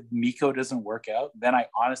does. And if Mikko doesn't work out, then I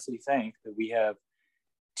honestly think that we have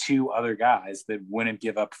two other guys that wouldn't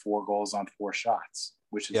give up 4 goals on 4 shots,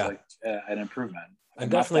 which is like an improvement. And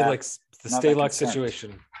definitely like the Stalock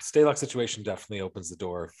situation. Stalock situation definitely opens the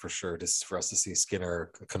door for sure just for us to see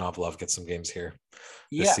Skinner, Konovalov get some games here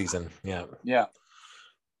this season. Yeah. Yeah.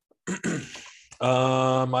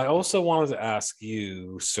 I also wanted to ask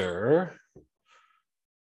you, sir.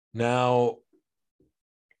 Now,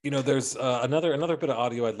 you know, there's another bit of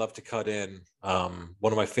audio I'd love to cut in. One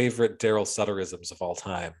of my favorite Daryl Sutterisms of all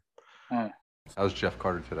time. How's Jeff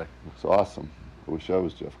Carter today? It's awesome. I wish I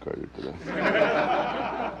was Jeff Carter today.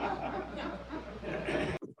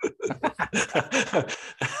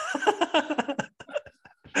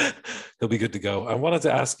 He'll be good to go. I wanted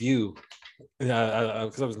to ask you,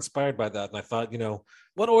 because I was inspired by that, and I thought, you know,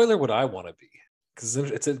 what Oiler would I want to be? Because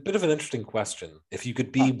it's a bit of an interesting question. If you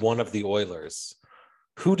could be one of the Oilers,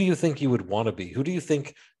 who do you think you would want to be? Who do you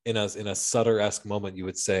think in a Sutter-esque moment you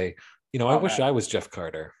would say, you know, I wish I was Jeff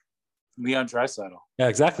Carter? Leon Draisaitl. Yeah,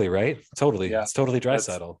 exactly, right? Totally. Yeah. It's totally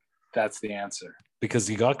Draisaitl. That's the answer. Because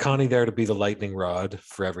you got Connie there to be the lightning rod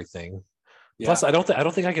for everything. Yeah. Plus, I don't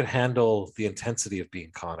think I could handle the intensity of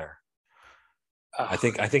being Connor. I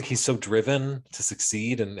think he's so driven to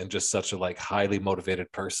succeed and just such a like highly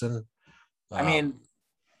motivated person. I mean,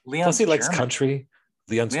 Leon's plus he likes country.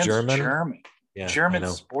 Leon's German. Yeah, German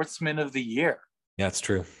Sportsman of the Year. Yeah, it's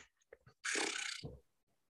true.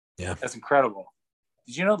 Yeah, that's incredible.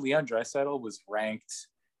 Did you know Leon Draisaitl was ranked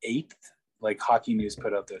 8th? Like Hockey News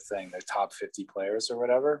put out their thing, their top 50 players or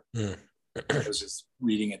whatever. I was just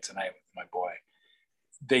reading it tonight with my boy.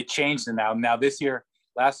 They changed it now. Now this year,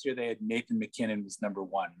 last year they had Nathan McKinnon was number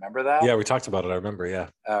 1. Remember that? Yeah, we talked about it. I remember. Yeah.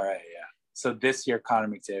 All right. Yeah. So this year, Connor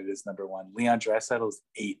McDavid is number 1. Leon Draisaitl is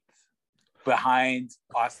 8th, behind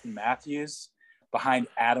Austin Matthews, behind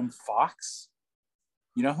Adam Fox.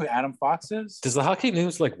 You know who Adam Fox is? Does the Hockey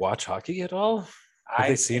News like watch hockey at all? Have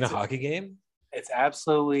they seen a hockey game? It's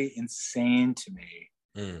absolutely insane to me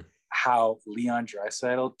how Leon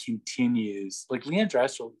Draisaitl continues. Like Leon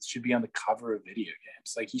Draisaitl should be on the cover of video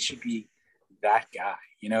games. Like he should be that guy.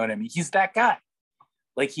 You know what I mean? He's that guy.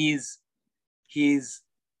 Like he's.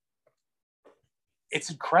 It's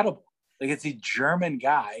incredible. Like it's a German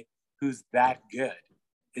guy who's that good.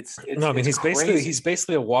 It's no, I mean he's crazy.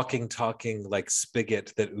 basically a walking, talking like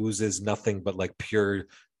spigot that oozes nothing but like pure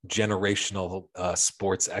generational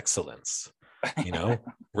sports excellence. You know,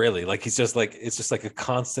 really, like he's just like it's just like a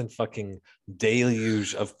constant fucking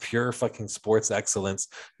deluge of pure fucking sports excellence.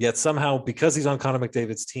 Yet somehow, because he's on Connor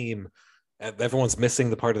McDavid's team, everyone's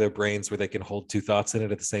missing the part of their brains where they can hold 2 thoughts in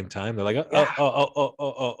it at the same time. They're like,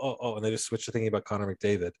 oh, and they just switch to thinking about Connor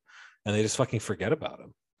McDavid, and they just fucking forget about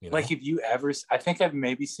him. You know? Like, if you ever, I think I've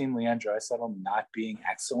maybe seen Leon Draisaitl not being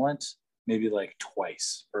excellent, maybe like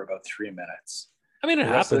twice for about 3 minutes. I mean, it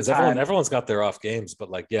happens. Everyone's got their off games,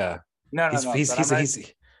 but like, yeah,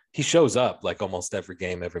 he shows up like almost every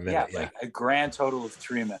game, every minute. Yeah, like a grand total of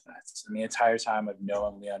 3 minutes in the entire time I've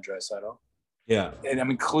known Leon Draisaitl. Yeah, and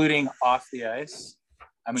I'm including off the ice.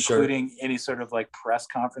 I'm including any sort of like press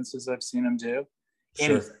conferences I've seen him do.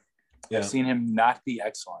 Anything. Yeah. I've seen him not be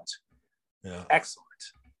excellent. Yeah. Excellent,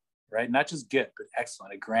 right? Not just good, but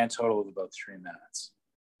excellent. A grand total of about 3 minutes.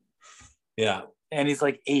 Yeah. And he's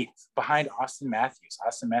like 8th behind Austin Matthews.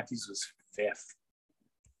 Austin Matthews was 5th.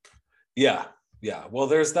 Yeah. Yeah. Well,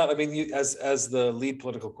 there's that. I mean, you, as the lead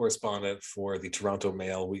political correspondent for the Toronto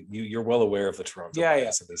Mail, you're well aware of the Toronto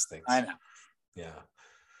bias in these things. I know. Yeah.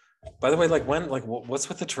 By the way, what's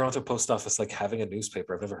with the Toronto Post Office having a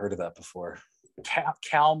newspaper? I've never heard of that before.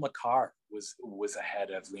 Cal Makar was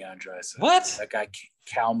ahead of Leon Draisaitl. What? That guy,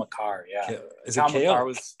 Cal Makar. Yeah. Is Cal it Kale? Makar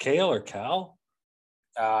was Kale or Cal?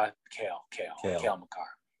 Kale Makar.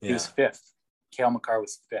 He was 5th. Kale Makar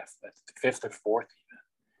was 5th. That's 5th or 4th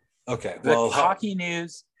even. Okay. The Hockey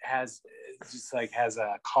News has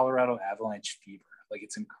a Colorado Avalanche fever. Like,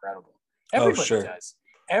 it's incredible. Everybody does.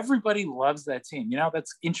 Everybody loves that team. You know,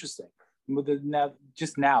 that's interesting.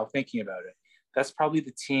 Now thinking about it, that's probably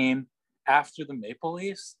the team after the Maple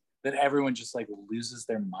Leafs that everyone just loses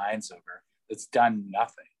their minds over. That's done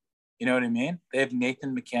nothing. You know what I mean? They have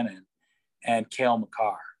Nathan McKinnon and Kale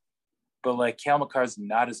Makar, but Kale Makar's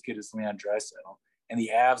not as good as Leon Draisaitl, and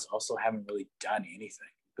the Avs also haven't really done anything.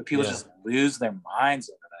 But people just lose their minds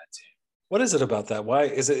over that team. What is it about that? Why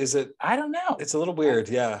is it? I don't know. It's a little weird.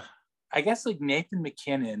 Yeah. I guess Nathan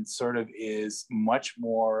McKinnon sort of is much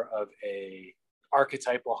more of a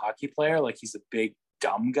archetypal hockey player. He's a big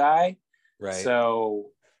dumb guy. Right.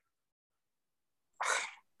 So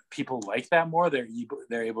people like that more. They're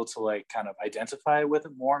able to kind of identify with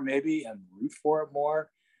it more maybe and root for it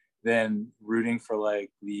more than rooting for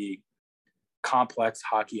the complex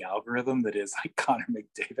hockey algorithm that is Connor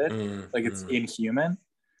McDavid. It's inhuman.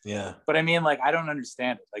 Yeah. But I mean, I don't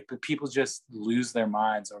understand it. But people just lose their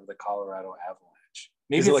minds over the Colorado Avalanche.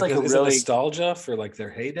 Maybe is it nostalgia for their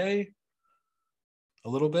heyday? A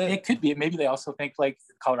little bit. It could be. Maybe they also think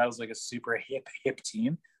Colorado's a super hip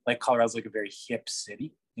team. Colorado's a very hip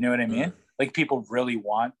city. You know what I mean? People really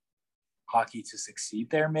want hockey to succeed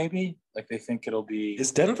there. Maybe they think it'll be.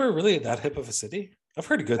 Is Denver really that hip of a city? I've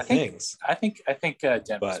heard good things. I think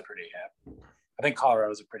Denver's pretty hip. I think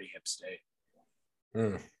Colorado's a pretty hip state.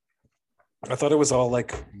 I thought it was all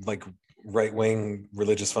right-wing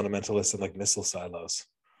religious fundamentalists and missile silos.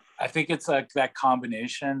 I think it's that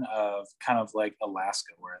combination of kind of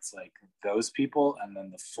Alaska, where it's those people, and then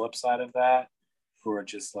the flip side of that, who are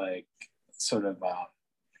just sort of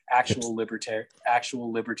actual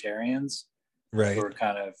libertarians, right? Who are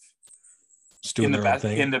kind of in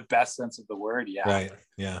the best sense of the word. Yeah. Right.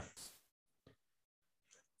 Yeah.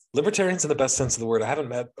 Libertarians in the best sense of the word. I haven't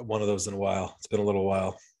met one of those in a while. It's been a little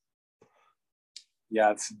while.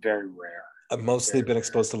 Yeah, it's very rare. I've mostly been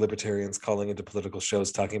exposed to libertarians calling into political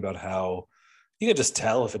shows, talking about how you can just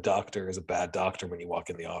tell if a doctor is a bad doctor when you walk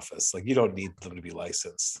in the office. You don't need them to be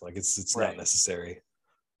licensed. It's not necessary.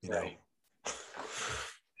 You know.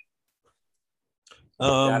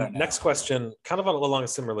 Next question, kind of along a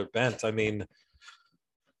similar bent. I mean,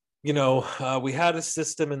 we had a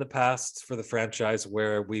system in the past for the franchise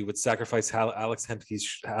where we would sacrifice Alex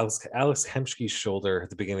Hemsky's shoulder at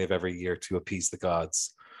the beginning of every year to appease the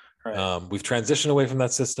gods. Right. We've transitioned away from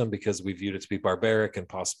that system because we viewed it to be barbaric and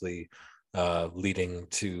possibly leading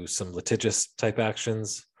to some litigious type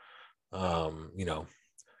actions.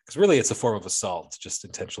 Because really it's a form of assault, just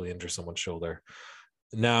intentionally injure someone's shoulder.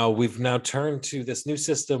 We've turned to this new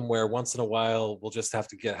system where once in a while we'll just have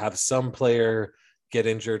to have some player get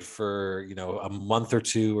injured for a month or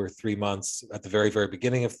 2 or 3 months at the very, very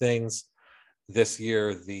beginning of things. This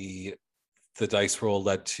year, the dice roll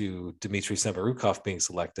led to Dmitry Samorukov being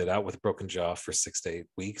selected out with a broken jaw for 6 to 8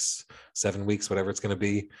 weeks, 7 weeks, whatever it's going to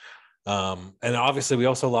be. And obviously, we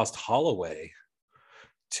also lost Holloway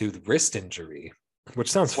to the wrist injury,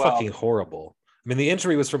 which sounds fucking horrible. I mean, the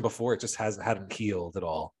injury was from before; it just hadn't healed at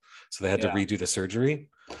all, so they had to redo the surgery.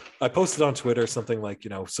 I posted on Twitter something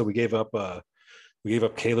so we gave up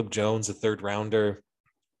Caleb Jones, a 3rd rounder,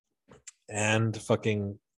 and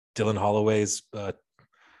fucking Dylan Holloway's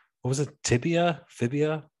what was it? Fibia?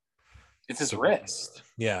 It's his wrist.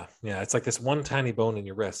 Yeah. It's this one tiny bone in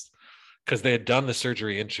your wrist because they had done the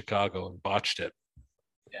surgery in Chicago and botched it.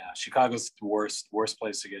 Yeah, Chicago's the worst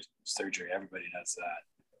place to get surgery. Everybody knows that.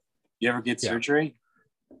 You ever get surgery?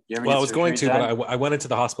 I was going to, but I went into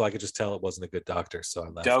the hospital. I could just tell it wasn't a good doctor, so I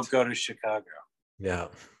left. Don't go to Chicago. Yeah.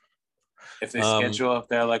 If they schedule, if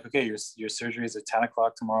they're okay, your surgery is at 10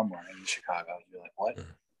 o'clock tomorrow morning in Chicago, you're like, what?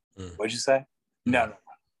 What'd you say? No.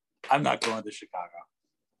 I'm not going to Chicago.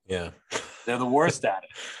 Yeah. They're the worst at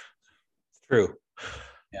it. True.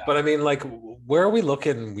 Yeah. But I mean, where are we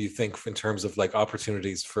looking, you think, in terms of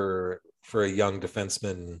opportunities for a young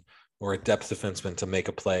defenseman or a depth defenseman to make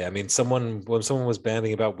a play. I mean, when someone was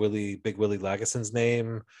banning about Big Willie Lageson's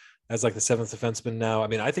name as like the seventh defenseman now, I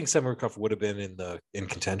mean, I think Samorukov would have been in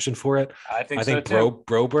contention for it. I think so too.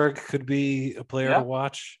 Broberg could be a player to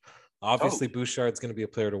watch. Obviously, Bouchard's going to be a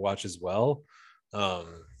player to watch as well. But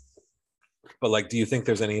like, do you think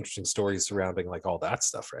there's any interesting stories surrounding like all that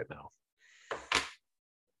stuff right now?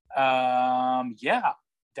 Yeah,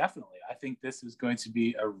 definitely. I think this is going to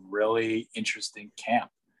be a really interesting camp.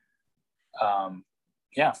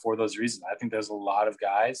 For those reasons. I think there's a lot of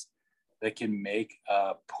guys that can make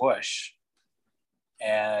a push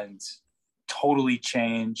and totally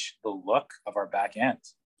change the look of our back end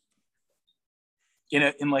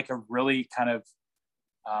in like a really kind of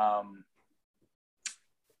a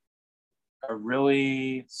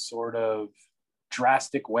really sort of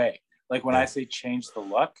drastic way. Like when I say change the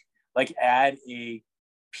look, like add a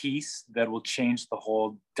piece that will change the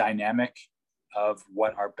whole dynamic of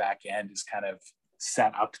what our back end is kind of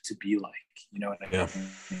set up to be like. You know what I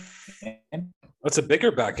mean? That's a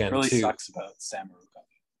bigger back end. It really too. sucks about Samorukov.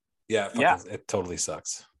 Yeah, it totally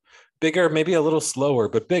sucks. Bigger, maybe a little slower,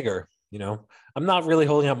 but bigger. You know, I'm not really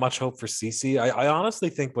holding out much hope for CC. I honestly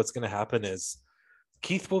think what's going to happen is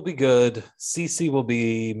Keith will be good, CC will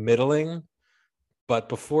be middling, but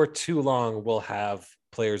before too long, we'll have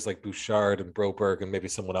players like Bouchard and Broberg and maybe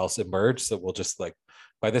someone else emerge. So we'll just like,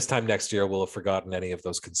 by this time next year, we'll have forgotten any of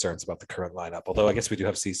those concerns about the current lineup. Although I guess we do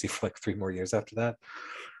have CC for like 3 more years after that.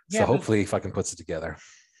 So hopefully he fucking puts it together.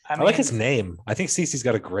 I like his name. I think CC's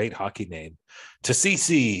got a great hockey name. To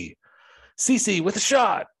CC with a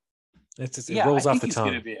shot. It rolls off the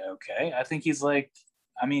tongue. He's going to be okay. I think he's like,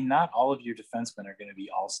 I mean, not all of your defensemen are going to be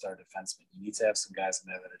all-star defensemen. You need to have some guys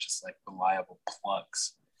in there that are just like reliable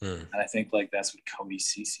plugs. And I think like that's what Cody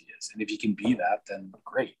Ceci is. And if you can be that, then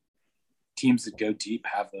great. Teams that go deep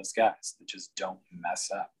have those guys that just don't mess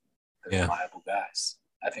up. They're reliable guys.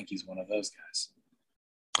 I think he's one of those guys.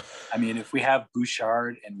 I mean, if we have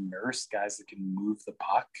Bouchard and Nurse, guys that can move the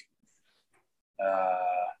puck,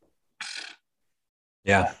 I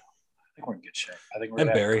think we're in good shape. I think we're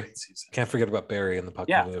and Barry. Can't forget about Barry in the puck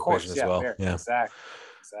moving equation as well. Barry. Yeah,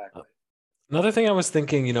 exactly. Another thing I was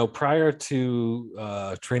thinking, you know, prior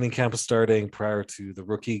to training camp starting, prior to the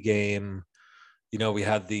rookie game, you know, we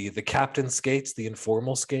had the captain skates, the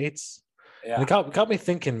informal skates. Yeah. And it got me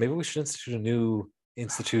thinking, maybe we should institute a new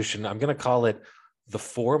institution. I'm going to call it the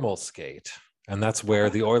formal skate. And that's where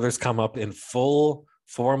the Oilers come up in full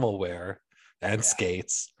formal wear and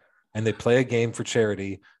skates, and they play a game for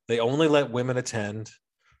charity. They only let women attend,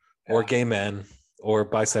 or gay men, or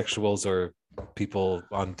bisexuals, or people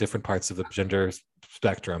on different parts of the gender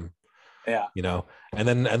spectrum. Yeah. You know, and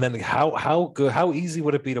then how easy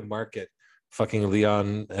would it be to market fucking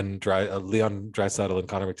Leon Draisaitl and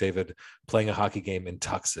Connor McDavid playing a hockey game in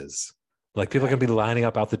tuxes? Like, people are gonna be lining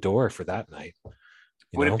up out the door for that night.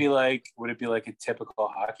 Would it be like a typical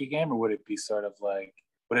hockey game, or would it be sort of like,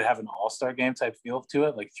 would it have an all-star game type feel to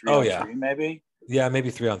it, like 3-on-3 maybe? Yeah,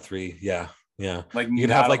 maybe 3-on-3. Yeah. Like you could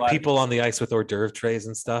have like people on the ice with hors d'oeuvre trays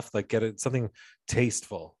and stuff. Like, get it something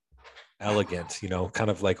tasteful, elegant. You know, kind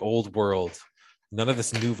of like old world. None of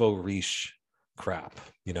this nouveau riche crap.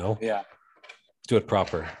 You know. Yeah. Do it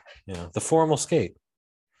proper. Yeah. The formal skate.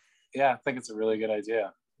 Yeah, I think it's a really good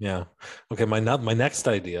idea. Yeah. Okay. My next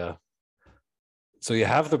idea. So you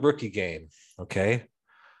have the rookie game. Okay.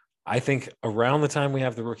 I think around the time we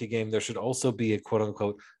have the rookie game, there should also be a quote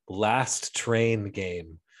unquote last train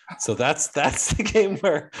game. So that's the game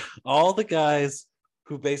where all the guys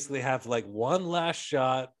who basically have like one last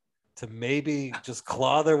shot to maybe just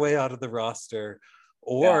claw their way out of the roster,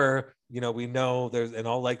 or you know, we know there's in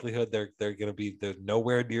all likelihood they're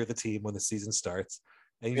nowhere near the team when the season starts,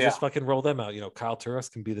 and you just fucking roll them out. You know, Kyle Turris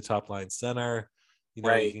can be the top line center. You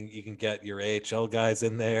know, you can get your AHL guys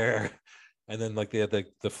in there. And then like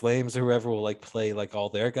the Flames or whoever will like play like all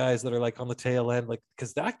their guys that are like on the tail end, like,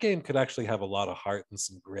 because that game could actually have a lot of heart and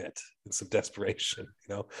some grit and some desperation.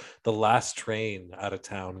 You know, the last train out of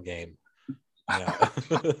town game. Yeah.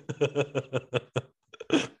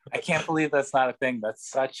 I can't believe that's not a thing.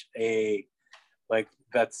 That's such a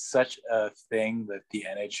thing that the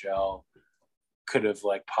NHL could have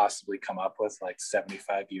like possibly come up with like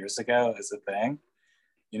 75 years ago as a thing.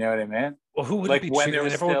 You know what I mean? Well, who would like be when cheering? they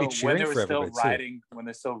were Everyone would be cheering for everybody when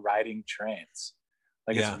they're still riding trains.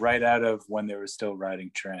 Like it's right out of when they were still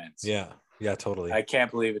riding trains. Yeah, totally. I can't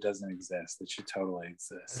believe it doesn't exist. It should totally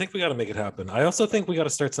exist. I think we got to make it happen. I also think we got to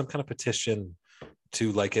start some kind of petition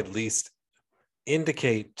to like at least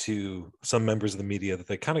indicate to some members of the media that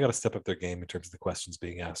they kind of got to step up their game in terms of the questions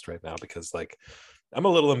being asked right now, because like I'm a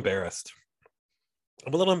little embarrassed.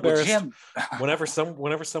 I'm a little embarrassed Jim, whenever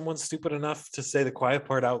someone's stupid enough to say the quiet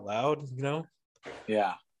part out loud, you know?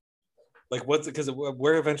 yeah. Like what's because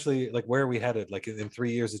we're eventually like where are we headed? Like in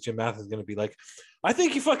 3 years, is Jim Matheson going to be like, I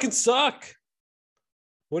think you fucking suck?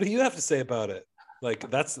 What do you have to say about it? Like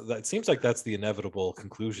that seems like that's the inevitable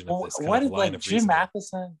conclusion of this kind of line of Jim reasoning.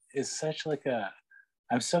 Matheson is such like a.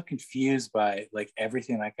 I'm so confused by like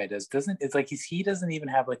everything that guy does. It's like he doesn't even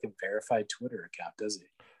have like a verified Twitter account, does he?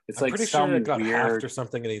 It's I'm like pretty some sure it got weird hacked or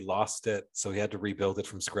something, and he lost it, so he had to rebuild it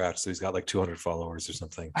from scratch. So he's got like 200 followers or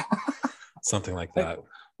something, something like that.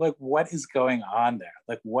 Like what is going on there?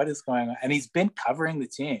 Like what is going on? And he's been covering the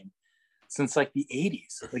team since like the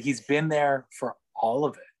 80s. Like he's been there for all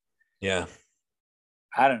of it. Yeah.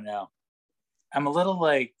 I don't know. I'm a little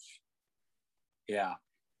like, yeah.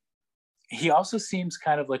 He also seems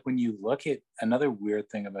kind of like when you look at another weird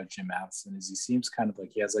thing about Jim Matheson is he seems kind of like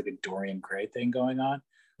he has like a Dorian Gray thing going on.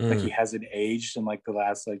 Like he hasn't aged in like the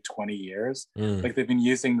last like 20 years. Like they've been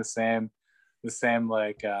using the same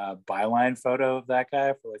like byline photo of that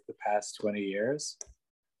guy for like the past 20 years.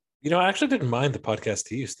 You know, I actually didn't mind the podcast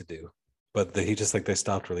he used to do, but he just like they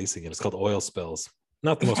stopped releasing it. It's called Oil Spills.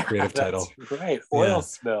 Not the most creative title. Right. Oil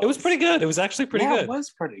Spills. It was pretty good. It was actually pretty good. It was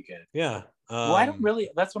pretty good. Yeah. Well, I don't really,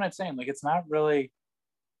 that's what I'm saying. Like, it's not really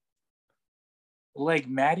like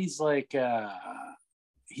Maddie's like,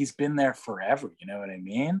 he's been there forever. You know what I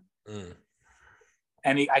mean?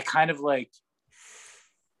 And I kind of like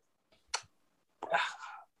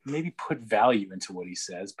maybe put value into what he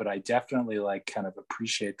says, but I definitely like kind of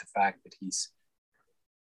appreciate the fact that he's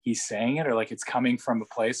saying it, or like it's coming from a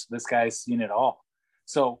place this guy's seen it all.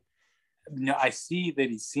 So I see that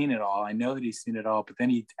he's seen it all. I know that he's seen it all, but then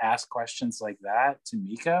he asked questions like that to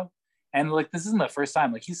Mikko. And like, this isn't the first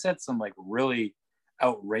time, like he said some like really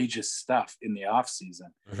outrageous stuff in the off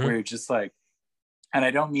season where you're just like, and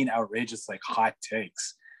I don't mean outrageous, like hot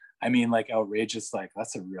takes. I mean like outrageous, like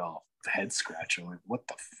that's a real head scratcher. Like, what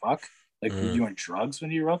the fuck? Like, were you on drugs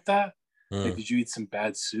when you wrote that? Like, did you eat some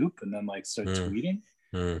bad soup and then like start tweeting?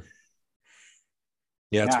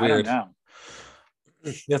 Yeah, it's weird. I don't know.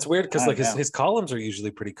 Yeah, it's weird because like his columns are usually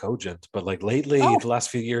pretty cogent, but like lately, the last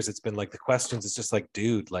few years, it's been like the questions. It's just like,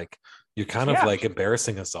 dude, like you're kind of like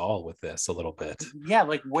embarrassing us all with this a little bit. Yeah,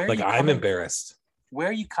 like where? Like I'm embarrassed. Where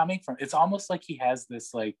are you coming from? It's almost like he has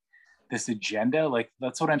this like this agenda. Like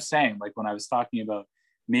that's what I'm saying. Like when I was talking about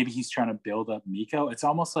maybe he's trying to build up Mikko. It's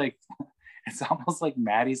almost like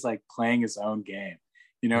Maddie's like playing his own game.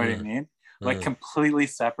 You know what I mean? Like completely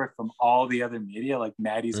separate from all the other media. Like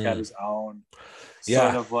Maddie's got his own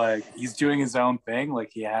sort of like he's doing his own thing.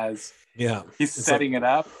 Like he's setting it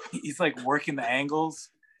up. He's like working the angles.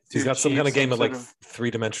 He's got some kind of game of like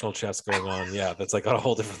three-dimensional chess going on. Yeah, that's like on a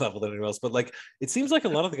whole different level than anyone else. But like it seems like a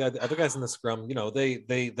lot of the other guys in the scrum, you know, they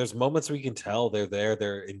there's moments where you can tell they're there,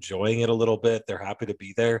 they're enjoying it a little bit, they're happy to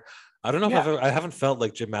be there. I don't know if I haven't felt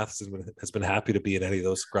like Jim Matheson has been happy to be in any of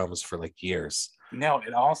those scrums for like years. No,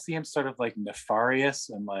 it all seems sort of like nefarious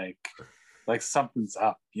and like something's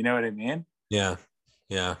up. You know what I mean? Yeah.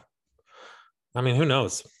 I mean, who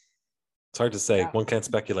knows? It's hard to say. Yeah. One can't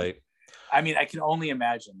speculate. I mean, I can only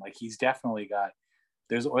imagine. Like he's definitely got.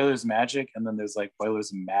 There's Oilers magic, and then there's like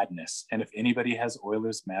Oilers madness. And if anybody has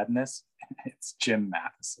Oilers madness, it's Jim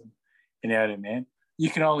Matheson. You know what I mean? You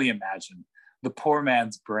can only imagine the poor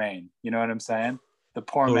man's brain. You know what I'm saying? The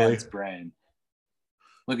poor man's brain.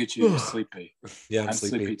 Look at you, you're sleepy. Yeah, I'm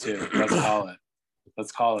sleepy too. Let's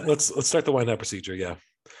call it. Let's start the wind down procedure. Yeah.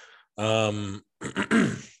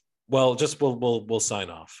 Well, just we'll sign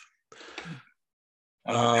off.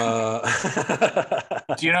 Okay.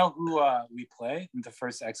 Do you know who we play in the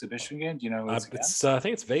first exhibition game? Do you know who it's I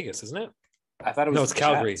think it's Vegas, isn't it? I thought it was. No, it's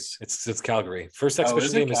Calgary. It's Calgary. First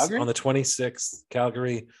exhibition game is on the 26th,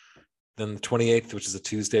 Calgary. Then the 28th, which is a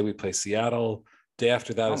Tuesday, we play Seattle. Day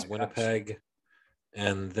after that is Winnipeg. Gosh.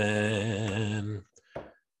 And then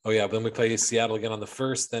then we play Seattle again on the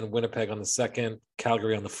 1st, then Winnipeg on the 2nd,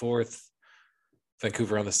 Calgary on the 4th,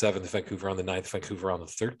 Vancouver on the 7th, Vancouver on the 9th, Vancouver on the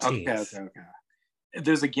 13th. Okay.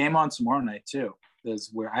 There's a game on tomorrow night too.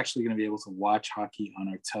 We're actually going to be able to watch hockey on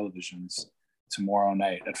our televisions tomorrow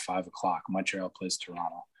night at 5:00. Montreal plays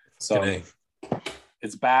Toronto. So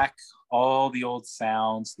it's back. All the old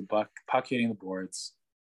sounds, the puck hitting the boards.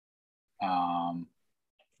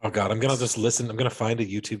 Oh God, I'm going to just listen. I'm going to find a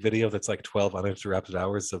YouTube video that's like 12 uninterrupted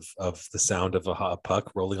hours of the sound of a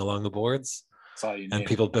puck rolling along the boards. That's all you need.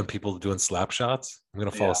 And people doing slap shots. I'm going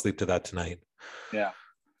to fall asleep to that tonight. Yeah.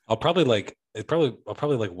 I'll probably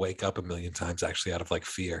wake up a million times actually out of like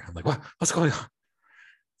fear. I'm like, what's going on?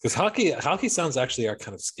 Because hockey sounds actually are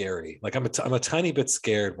kind of scary. Like I'm a tiny bit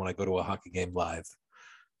scared when I go to a hockey game live.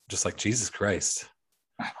 Just like, Jesus Christ.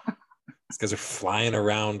 These guys are flying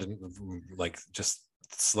around and like just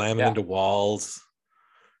slamming Yeah. into walls.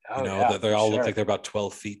 Oh, they all look sure. like they're about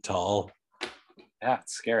 12 feet tall. Yeah,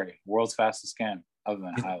 it's scary. World's fastest can, other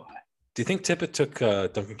than Highlight. Do you think Tippett took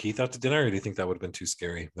Duncan Keith out to dinner, or do you think that would have been too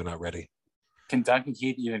scary? They're not ready. Can Duncan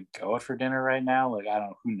Keith even go out for dinner right now? Like, I don't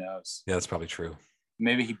know. Who knows? Yeah, that's probably true.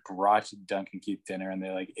 Maybe he brought Duncan Keith dinner and they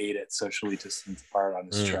like ate it socially distanced apart on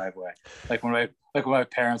his driveway. Like when my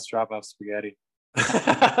parents drop off spaghetti.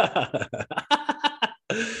 I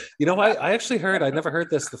actually heard, I never heard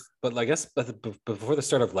this, but I guess before the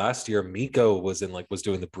start of last year, Miko was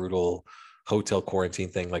doing the brutal hotel quarantine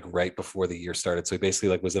thing like right before the year started. So he basically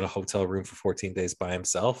like was in a hotel room for 14 days by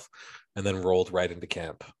himself and then rolled right into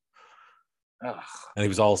camp. Ugh. And he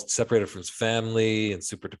was all separated from his family and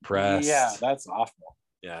super depressed. Yeah, that's awful.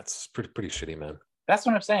 Yeah, it's pretty shitty, man. That's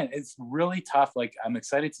what I'm saying. It's really tough. Like, I'm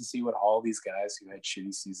excited to see what all these guys who had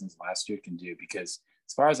shitty seasons last year can do, because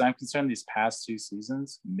as far as I'm concerned, these past 2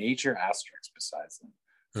 seasons, major asterisks besides them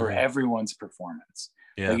for everyone's performance.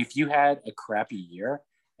 Yeah. Like, if you had a crappy year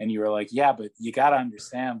and you were like, yeah, but you got to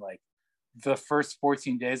understand, like, the first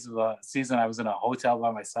 14 days of the season, I was in a hotel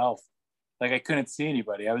by myself. Like, I couldn't see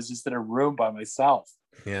anybody. I was just in a room by myself.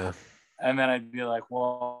 Yeah. And then I'd be like,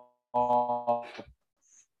 well,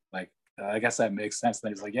 like, I guess that makes sense.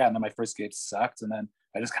 And he's like, yeah. And then my first game sucked. And then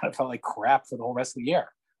I just kind of felt like crap for the whole rest of the year.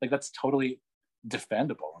 Like, that's totally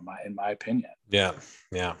defendable in my opinion. Yeah.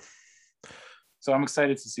 Yeah. So I'm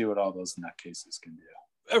excited to see what all those nutcases can do.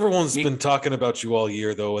 Everyone's been talking about you all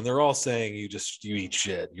year though, and they're all saying you eat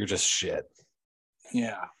shit. You're just shit.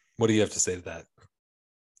 Yeah. What do you have to say to that?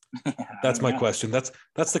 That's my question. That's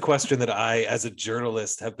the question that I, as a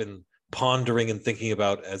journalist, have been pondering and thinking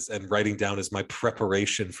about and writing down as my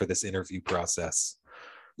preparation for this interview process.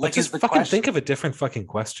 Like, just fucking think of a different fucking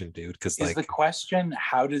question, dude. Because is the question,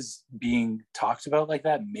 how does being talked about like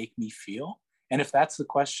that make me feel? And if that's the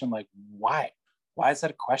question, like, why? Why is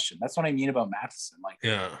that a question? That's what I mean about Matheson. Like,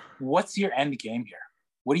 yeah, what's your end game here?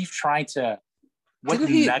 What are you trying to? What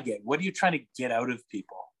nugget? What are you trying to get out of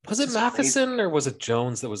people? Was it Matheson or was it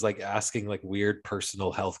Jones that was like asking like weird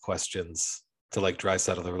personal health questions to like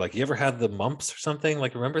Draisaitl? They were like, "You ever had the mumps or something?"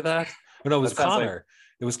 Like, remember that? Oh, no, it was Connor.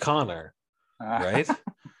 It was Connor, right?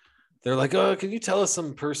 They're like, "Oh, can you tell us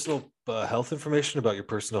some personal health information about your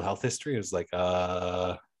personal health history?" It was like,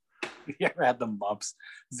 You ever had the mumps?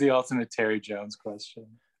 It's the ultimate Terry Jones question.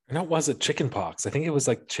 No, was it chicken pox? I think it was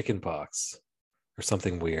like chicken pox or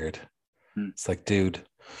something weird. It's like, dude.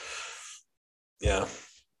 Yeah.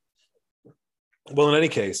 Well, in any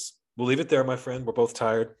case, we'll leave it there, my friend. We're both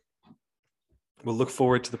tired. We'll look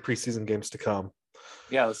forward to the preseason games to come.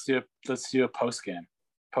 Yeah, let's do a post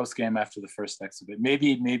game after the first exhibit.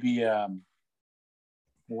 Maybe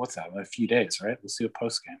what's that? A few days, right? Let's do a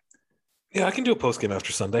post game. Yeah, I can do a post game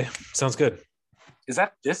after Sunday. Sounds good. Is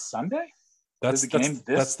that this Sunday? That's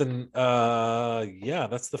the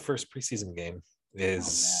first preseason game.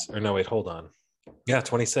 Hold on. Yeah,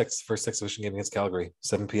 26th, first exhibition game against Calgary,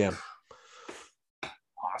 7 p.m.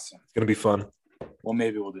 Awesome. It's gonna be fun. Well,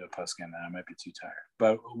 maybe we'll do a post game then. I might be too tired,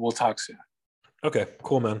 but we'll talk soon. Okay,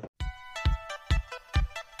 cool, man.